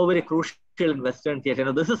 which is so very crucial in Western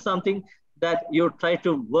theater. This is something that you try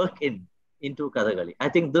to work into Kathakali. I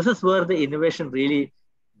think this is where the innovation really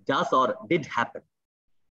does or did happen.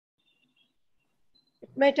 It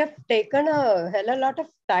might have taken a hell of a lot of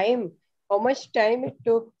time. How much time it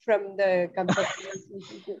took from the company?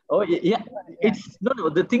 Oh yeah, it's no.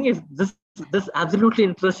 The thing is, this absolutely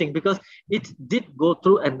interesting, because it did go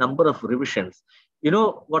through a number of revisions. You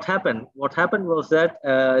know what happened? What happened was that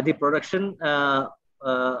the production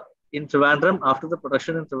in Trivandrum, after the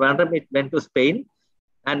production in Trivandrum, it went to Spain,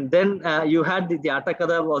 and then you had the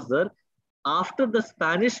Attakada was there. After the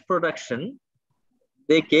Spanish production,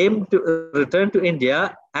 they came to return to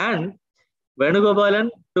India, and Venugopalan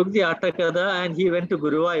took the Attakada and he went to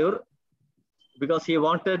Guruvayur because he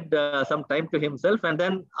wanted some time to himself. And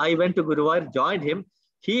then I went to Guruvayur, joined him.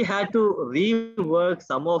 He had to rework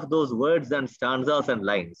some of those words and stanzas and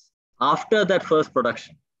lines after that first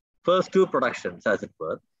production, first two productions, as it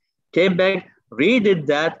were. Came back, redid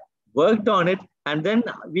that, worked on it, and then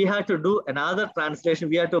we had to do another translation.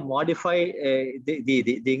 We had to modify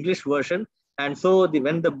the English version. And so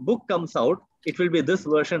when the book comes out, it will be this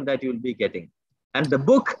version that you will be getting. And the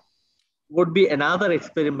book would be another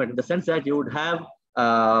experiment in the sense that you would have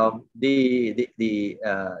the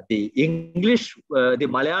English, the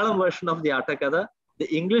Malayalam version of the Attakada,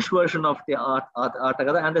 the English version of the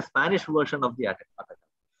Attakada, and the Spanish version of the Attakada.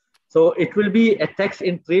 So it will be a text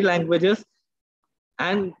in 3 languages.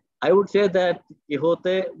 And I would say that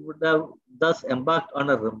Quixote would have thus embarked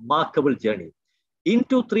on a remarkable journey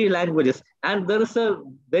into 3 languages. And there is a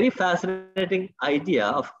very fascinating idea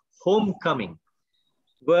of homecoming,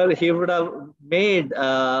 where he would have made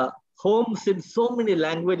homes in so many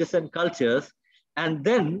languages and cultures, and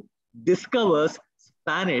then discovers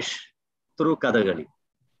Spanish through Kathakali.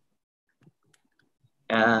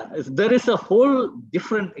 There is a whole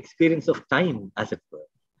different experience of time, as it were.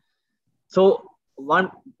 So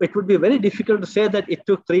it would be very difficult to say that it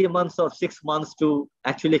took 3 months or 6 months to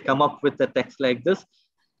actually come up with a text like this.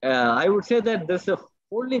 I would say that there's a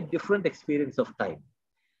wholly different experience of time,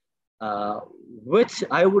 which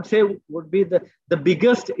I would say would be the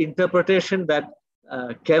biggest interpretation that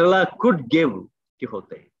Kerala could give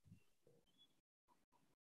Quixote.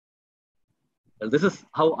 Well, this is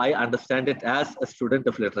how I understand it as a student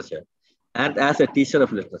of literature and as a teacher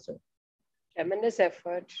of literature. Tremendous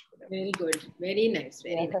effort. Very good. Very nice.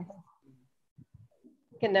 Very nice.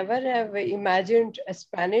 I can never have imagined a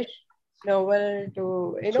Spanish novel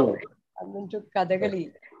to, come into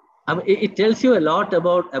Kathakali. I mean, it tells you a lot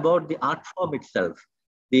about the art form itself.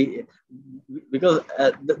 Because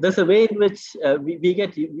there's a way in which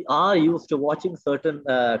we are used to watching certain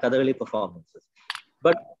Kathakali performances.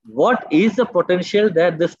 But what is the potential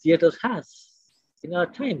that this theater has in our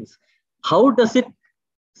times? How does it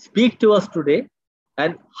speak to us today?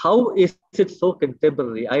 And how is it so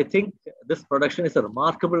contemporary? I think this production is a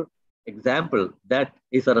remarkable example that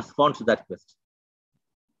is a response to that question.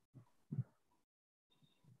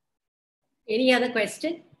 Any other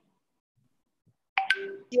question?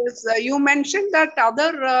 Yes, you mentioned that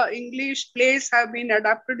other English plays have been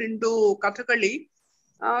adapted into Kathakali.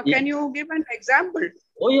 Can you give an example?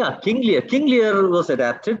 Oh yeah, King Lear. King Lear was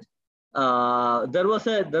adapted. There was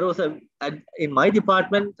a in my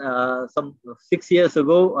department some 6 years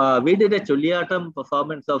ago. We did a Cholliyatam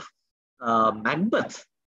performance of Macbeth.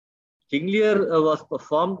 King Lear was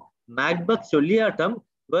performed Macbeth Cholliyatam,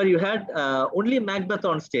 where you had only Macbeth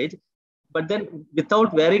on stage, but then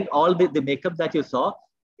without wearing all the makeup that you saw,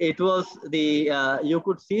 it was you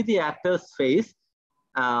could see the actor's face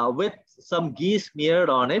with some ghee smeared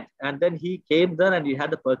on it, and then he came there and you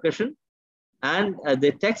had the percussion. And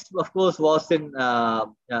the text, of course, was in,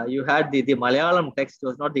 you had the Malayalam text,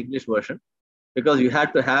 was not the English version, because you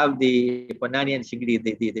had to have the Pannani and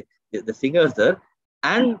Shingidi, the singers there.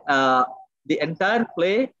 And the entire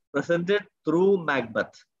play presented through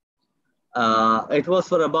Macbeth. It was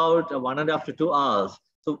for about 1.5 to 2 hours.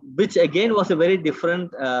 So, which again was a very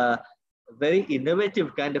different, very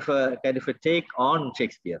innovative kind of a take on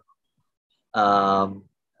Shakespeare. I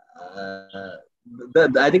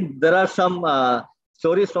think there are some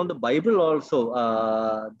stories from the Bible also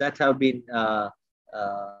that have been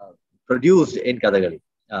produced in Kathakali.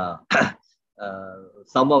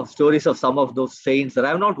 Some of stories of some of those saints. I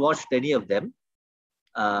have not watched any of them,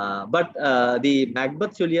 but the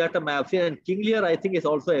Macbeth Juliatam I have seen, and King Lear I think is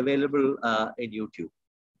also available in YouTube.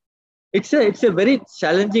 It's a very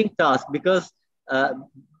challenging task because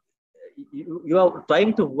you are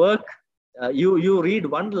trying to work. You read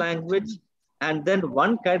one language and then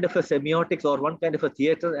one kind of a semiotics or one kind of a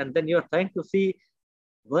theater, and then you're trying to see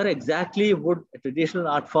where exactly would a traditional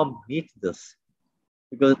art form meet this.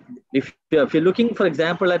 Because if you're looking, for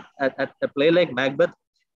example, at a play like Macbeth,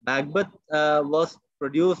 Macbeth was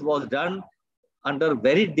done under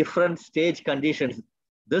very different stage conditions.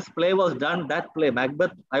 This play was done, that play,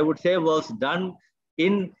 Macbeth, I would say, was done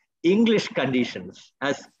in English conditions,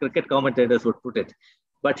 as cricket commentators would put it.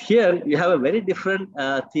 But here you have a very different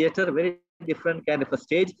theater, very different kind of a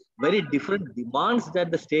stage, very different demands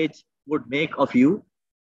that the stage would make of you.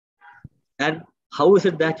 And how is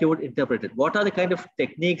it that you would interpret it? What are the kind of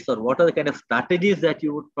techniques or what are the kind of strategies that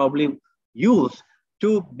you would probably use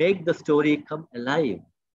to make the story come alive?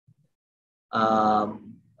 How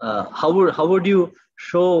would you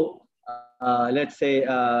show, let's say,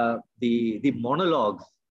 the monologues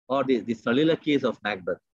or the soliloquies of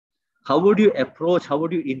Macbeth? How would you approach, how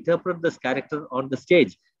would you interpret this character on the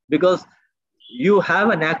stage? Because you have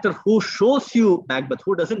an actor who shows you Macbeth,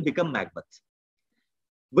 who doesn't become Macbeth.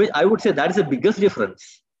 Which I would say that is the biggest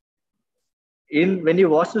difference. When you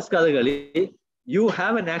watch this Kathakali, you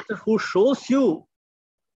have an actor who shows you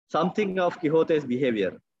something of Quixote's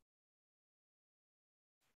behavior.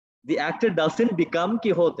 The actor doesn't become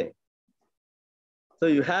Quixote. So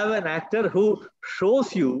you have an actor who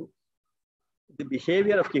shows you the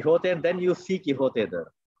behavior of Quixote, and then you see Quixote there.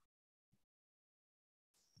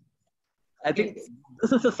 I think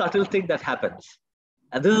this is a subtle thing that happens.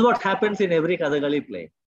 And this is what happens in every Kathakali play.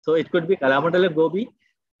 So it could be Kalamandalam Gopi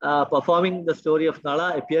performing the story of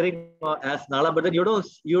Nala, appearing as Nala, but then you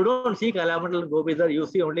don't see Kalamandalam Gopi there, you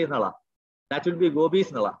see only Nala. That will be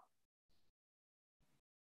Gopi's Nala.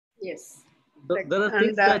 Yes. So there are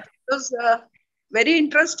things that... It was very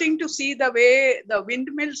interesting to see the way the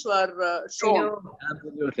windmills were shown.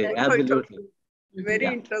 Absolutely, absolutely. Very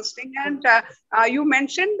interesting. And you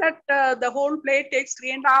mentioned that the whole play takes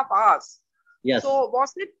 3.5 hours. Yes. So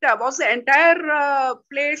was the entire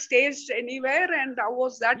play staged anywhere, and how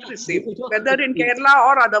was that received, whether in Kerala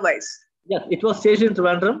or otherwise? Yes, it was staged in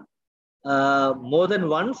Trivandrum more than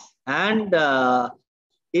once, and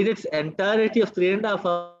in its entirety of 3.5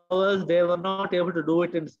 hours, they were not able to do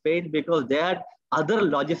it in Spain because they had other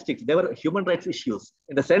logistics. There were human rights issues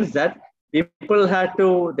in the sense that they had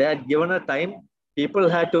given a time, people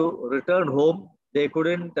had to return home. They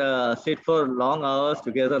couldn't sit for long hours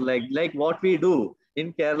together like what we do.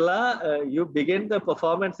 In Kerala, you begin the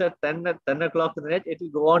performance at 10 o'clock in the night, it will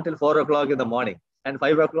go on till 4 o'clock in the morning. And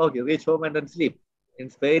 5 o'clock, you reach home and then sleep. In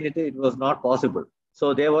Spain, it was not possible.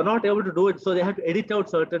 So they were not able to do it. So they had to edit out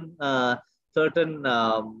certain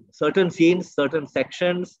scenes, certain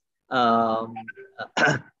sections. There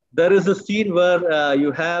is a scene where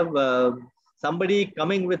you have somebody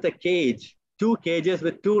coming with a cage, 2 cages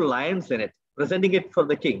with 2 lions in it, presenting it for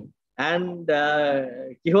the king. And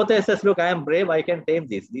Quixote says, look, I am brave, I can tame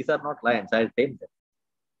these. These are not lions, I'll tame them.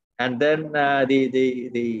 And then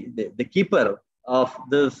the keeper of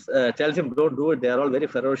this tells him, don't do it, they are all very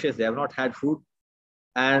ferocious, they have not had food.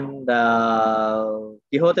 And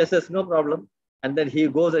Quixote says, no problem. And then he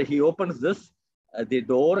goes and he opens the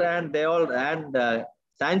door, and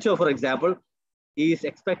Sancho, for example, is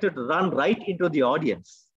expected to run right into the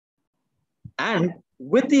audience. And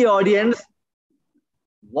with the audience,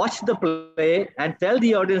 watch the play and tell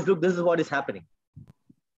the audience, look, this is what is happening.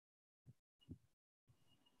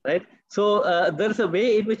 Right? So there's a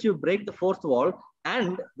way in which you break the fourth wall,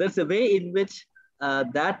 and there's a way in which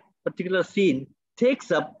that particular scene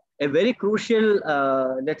takes up a very crucial,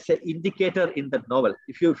 let's say, indicator in the novel.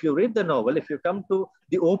 If you read the novel, if you come to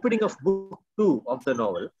the opening of book 2 of the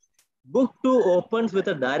novel, Book 2 opens with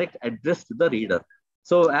a direct address to the reader.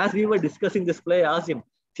 So as we were discussing this play, I asked him,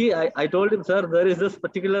 see, I told him, sir, there is this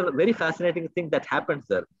particular very fascinating thing that happens,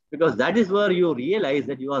 sir, because that is where you realize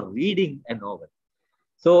that you are reading a novel.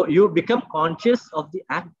 So you become conscious of the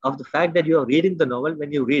act of the fact that you are reading the novel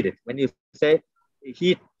when you read it. When you say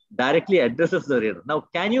he directly addresses the reader. Now,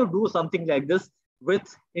 can you do something like this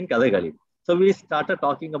in Kathakali? So we started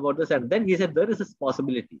talking about this, and then he said there is this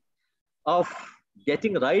possibility of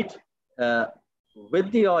getting right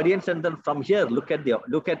with the audience, and then from here look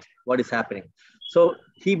at what is happening. So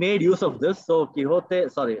he made use of this. So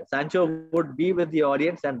Sancho would be with the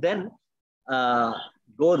audience, and then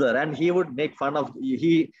go there, and he would make fun of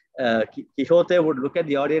Quixote would look at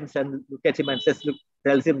the audience and look at him and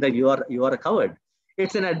tells him that you are a coward.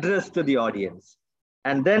 It's an address to the audience.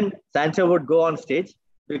 And then Sancho would go on stage,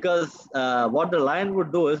 because what the lion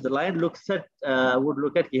would do is the lion would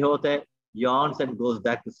look at Quixote, yawns and goes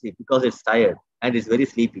back to sleep because it's tired and is very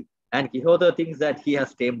sleepy. And Quixote thinks that he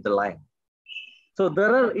has tamed the lion. So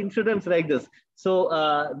there are incidents like this. So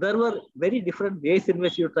there were very different ways in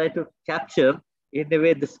which you try to capture, in a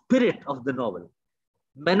way, the spirit of the novel.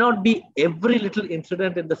 May not be every little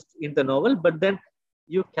incident in the novel, but then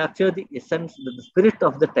you capture the essence, the spirit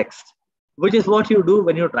of the text, which is what you do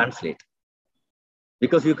when you translate.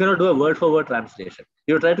 Because you cannot do a word-for-word translation.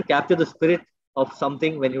 You try to capture the spirit of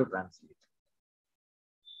something when you translate.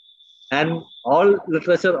 And all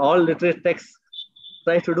literary texts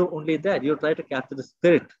try to do only that. You try to capture the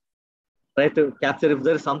spirit. Try to capture, if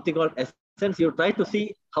there is something called essence, you try to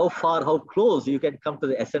see how close you can come to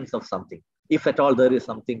the essence of something, if at all there is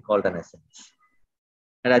something called an essence.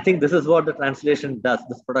 And I think this is what the translation does,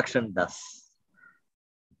 this production does.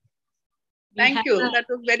 Thank you. That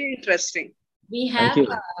was very interesting. We have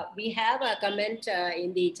a comment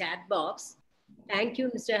in the chat box. Thank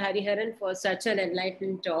you, Mr. Hariharan, for such an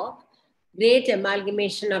enlightening talk. Great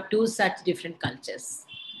amalgamation of two such different cultures.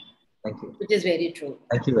 Thank you. Which is very true.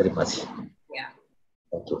 Thank you very much. Yeah.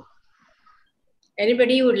 Thank you.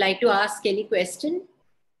 Anybody would like to ask any question?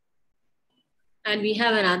 And we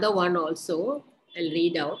have another one also. I'll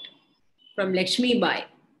read out from Lakshmi Bai.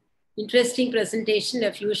 Interesting presentation,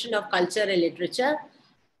 a fusion of culture and literature.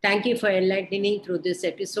 Thank you for enlightening through this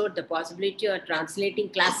episode the possibility of translating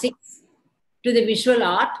classics to the visual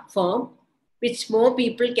art form, which more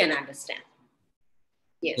people can understand.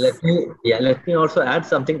 Yes. Let me also add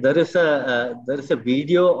something. There is a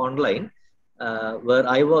video online where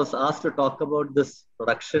I was asked to talk about this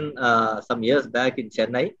production some years back in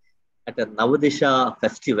Chennai at a Navadisha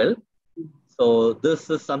festival. So this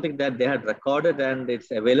is something that they had recorded and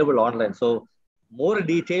it's available online. So more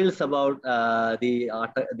details about the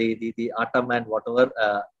Atom and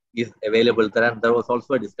whatever is available there, and there was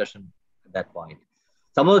also a discussion at that point.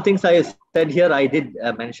 Some of the things I said here, I did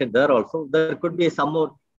mention there also. There could be some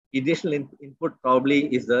more additional input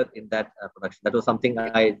probably is there in that production. That was something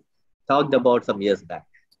I talked about some years back.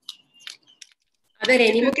 Are there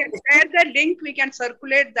any? You can share the link, we can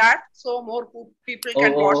circulate that so more people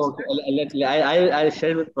can watch. Okay. I'll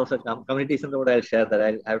share with Professor Community Center. I'll share that.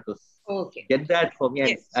 I'll have to get that for me, and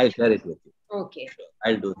yes, I'll share it with you. Okay.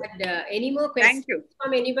 I'll do that. And, any more questions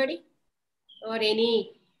from anybody or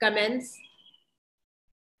any comments?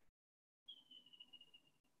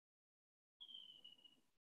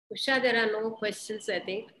 Usha, there are no questions, I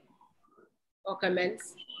think, or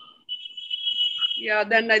comments. Yeah,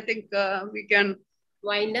 then I think we can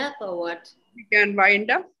wind up, or what? We can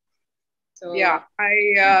wind up. So, yeah,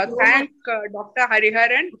 I thank Dr.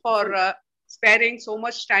 Hariharan for sparing so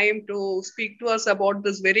much time to speak to us about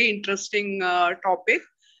this very interesting topic.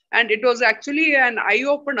 And it was actually an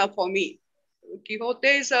eye-opener for me. Quixote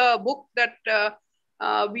is a book that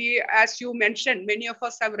we, as you mentioned, many of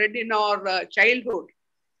us have read in our childhood,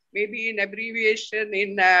 maybe in abbreviation,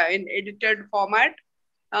 in edited format.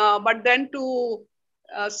 But then to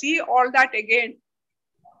see all that again,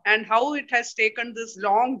 and how it has taken this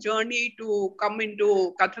long journey to come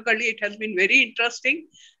into Kathakali, it has been very interesting.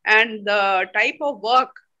 And the type of work,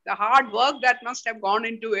 the hard work that must have gone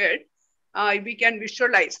into it, we can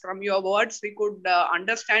visualize from your words. We could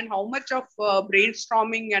understand how much of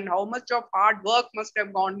brainstorming and how much of hard work must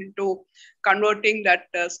have gone into converting that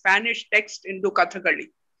Spanish text into Kathakali.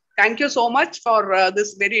 Thank you so much for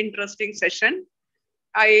this very interesting session.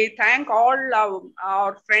 I thank all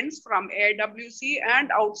our friends from AIWC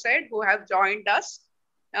and outside who have joined us.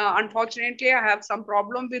 Unfortunately, I have some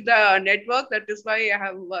problem with the network. That is why I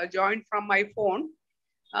have joined from my phone.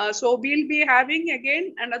 So we'll be having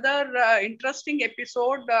again another interesting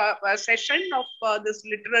episode, session of this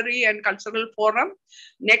literary and cultural forum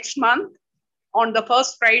next month on the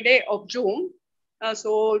first Friday of June.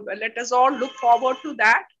 So let us all look forward to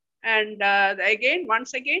that. And again,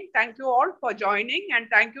 once again, thank you all for joining, and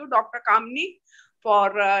thank you, Dr. Kamini,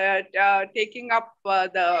 for taking up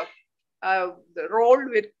the role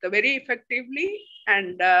with very effectively,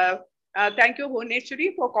 and thank you,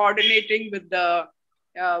 Bhuneshwari, for coordinating with the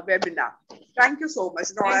webinar. Thank you so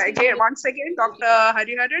much. Again, once again, Dr.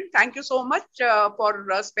 Hariharan, thank you so much for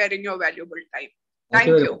sparing your valuable time. Thank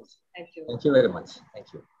you. Thank you very much.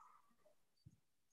 Thank you.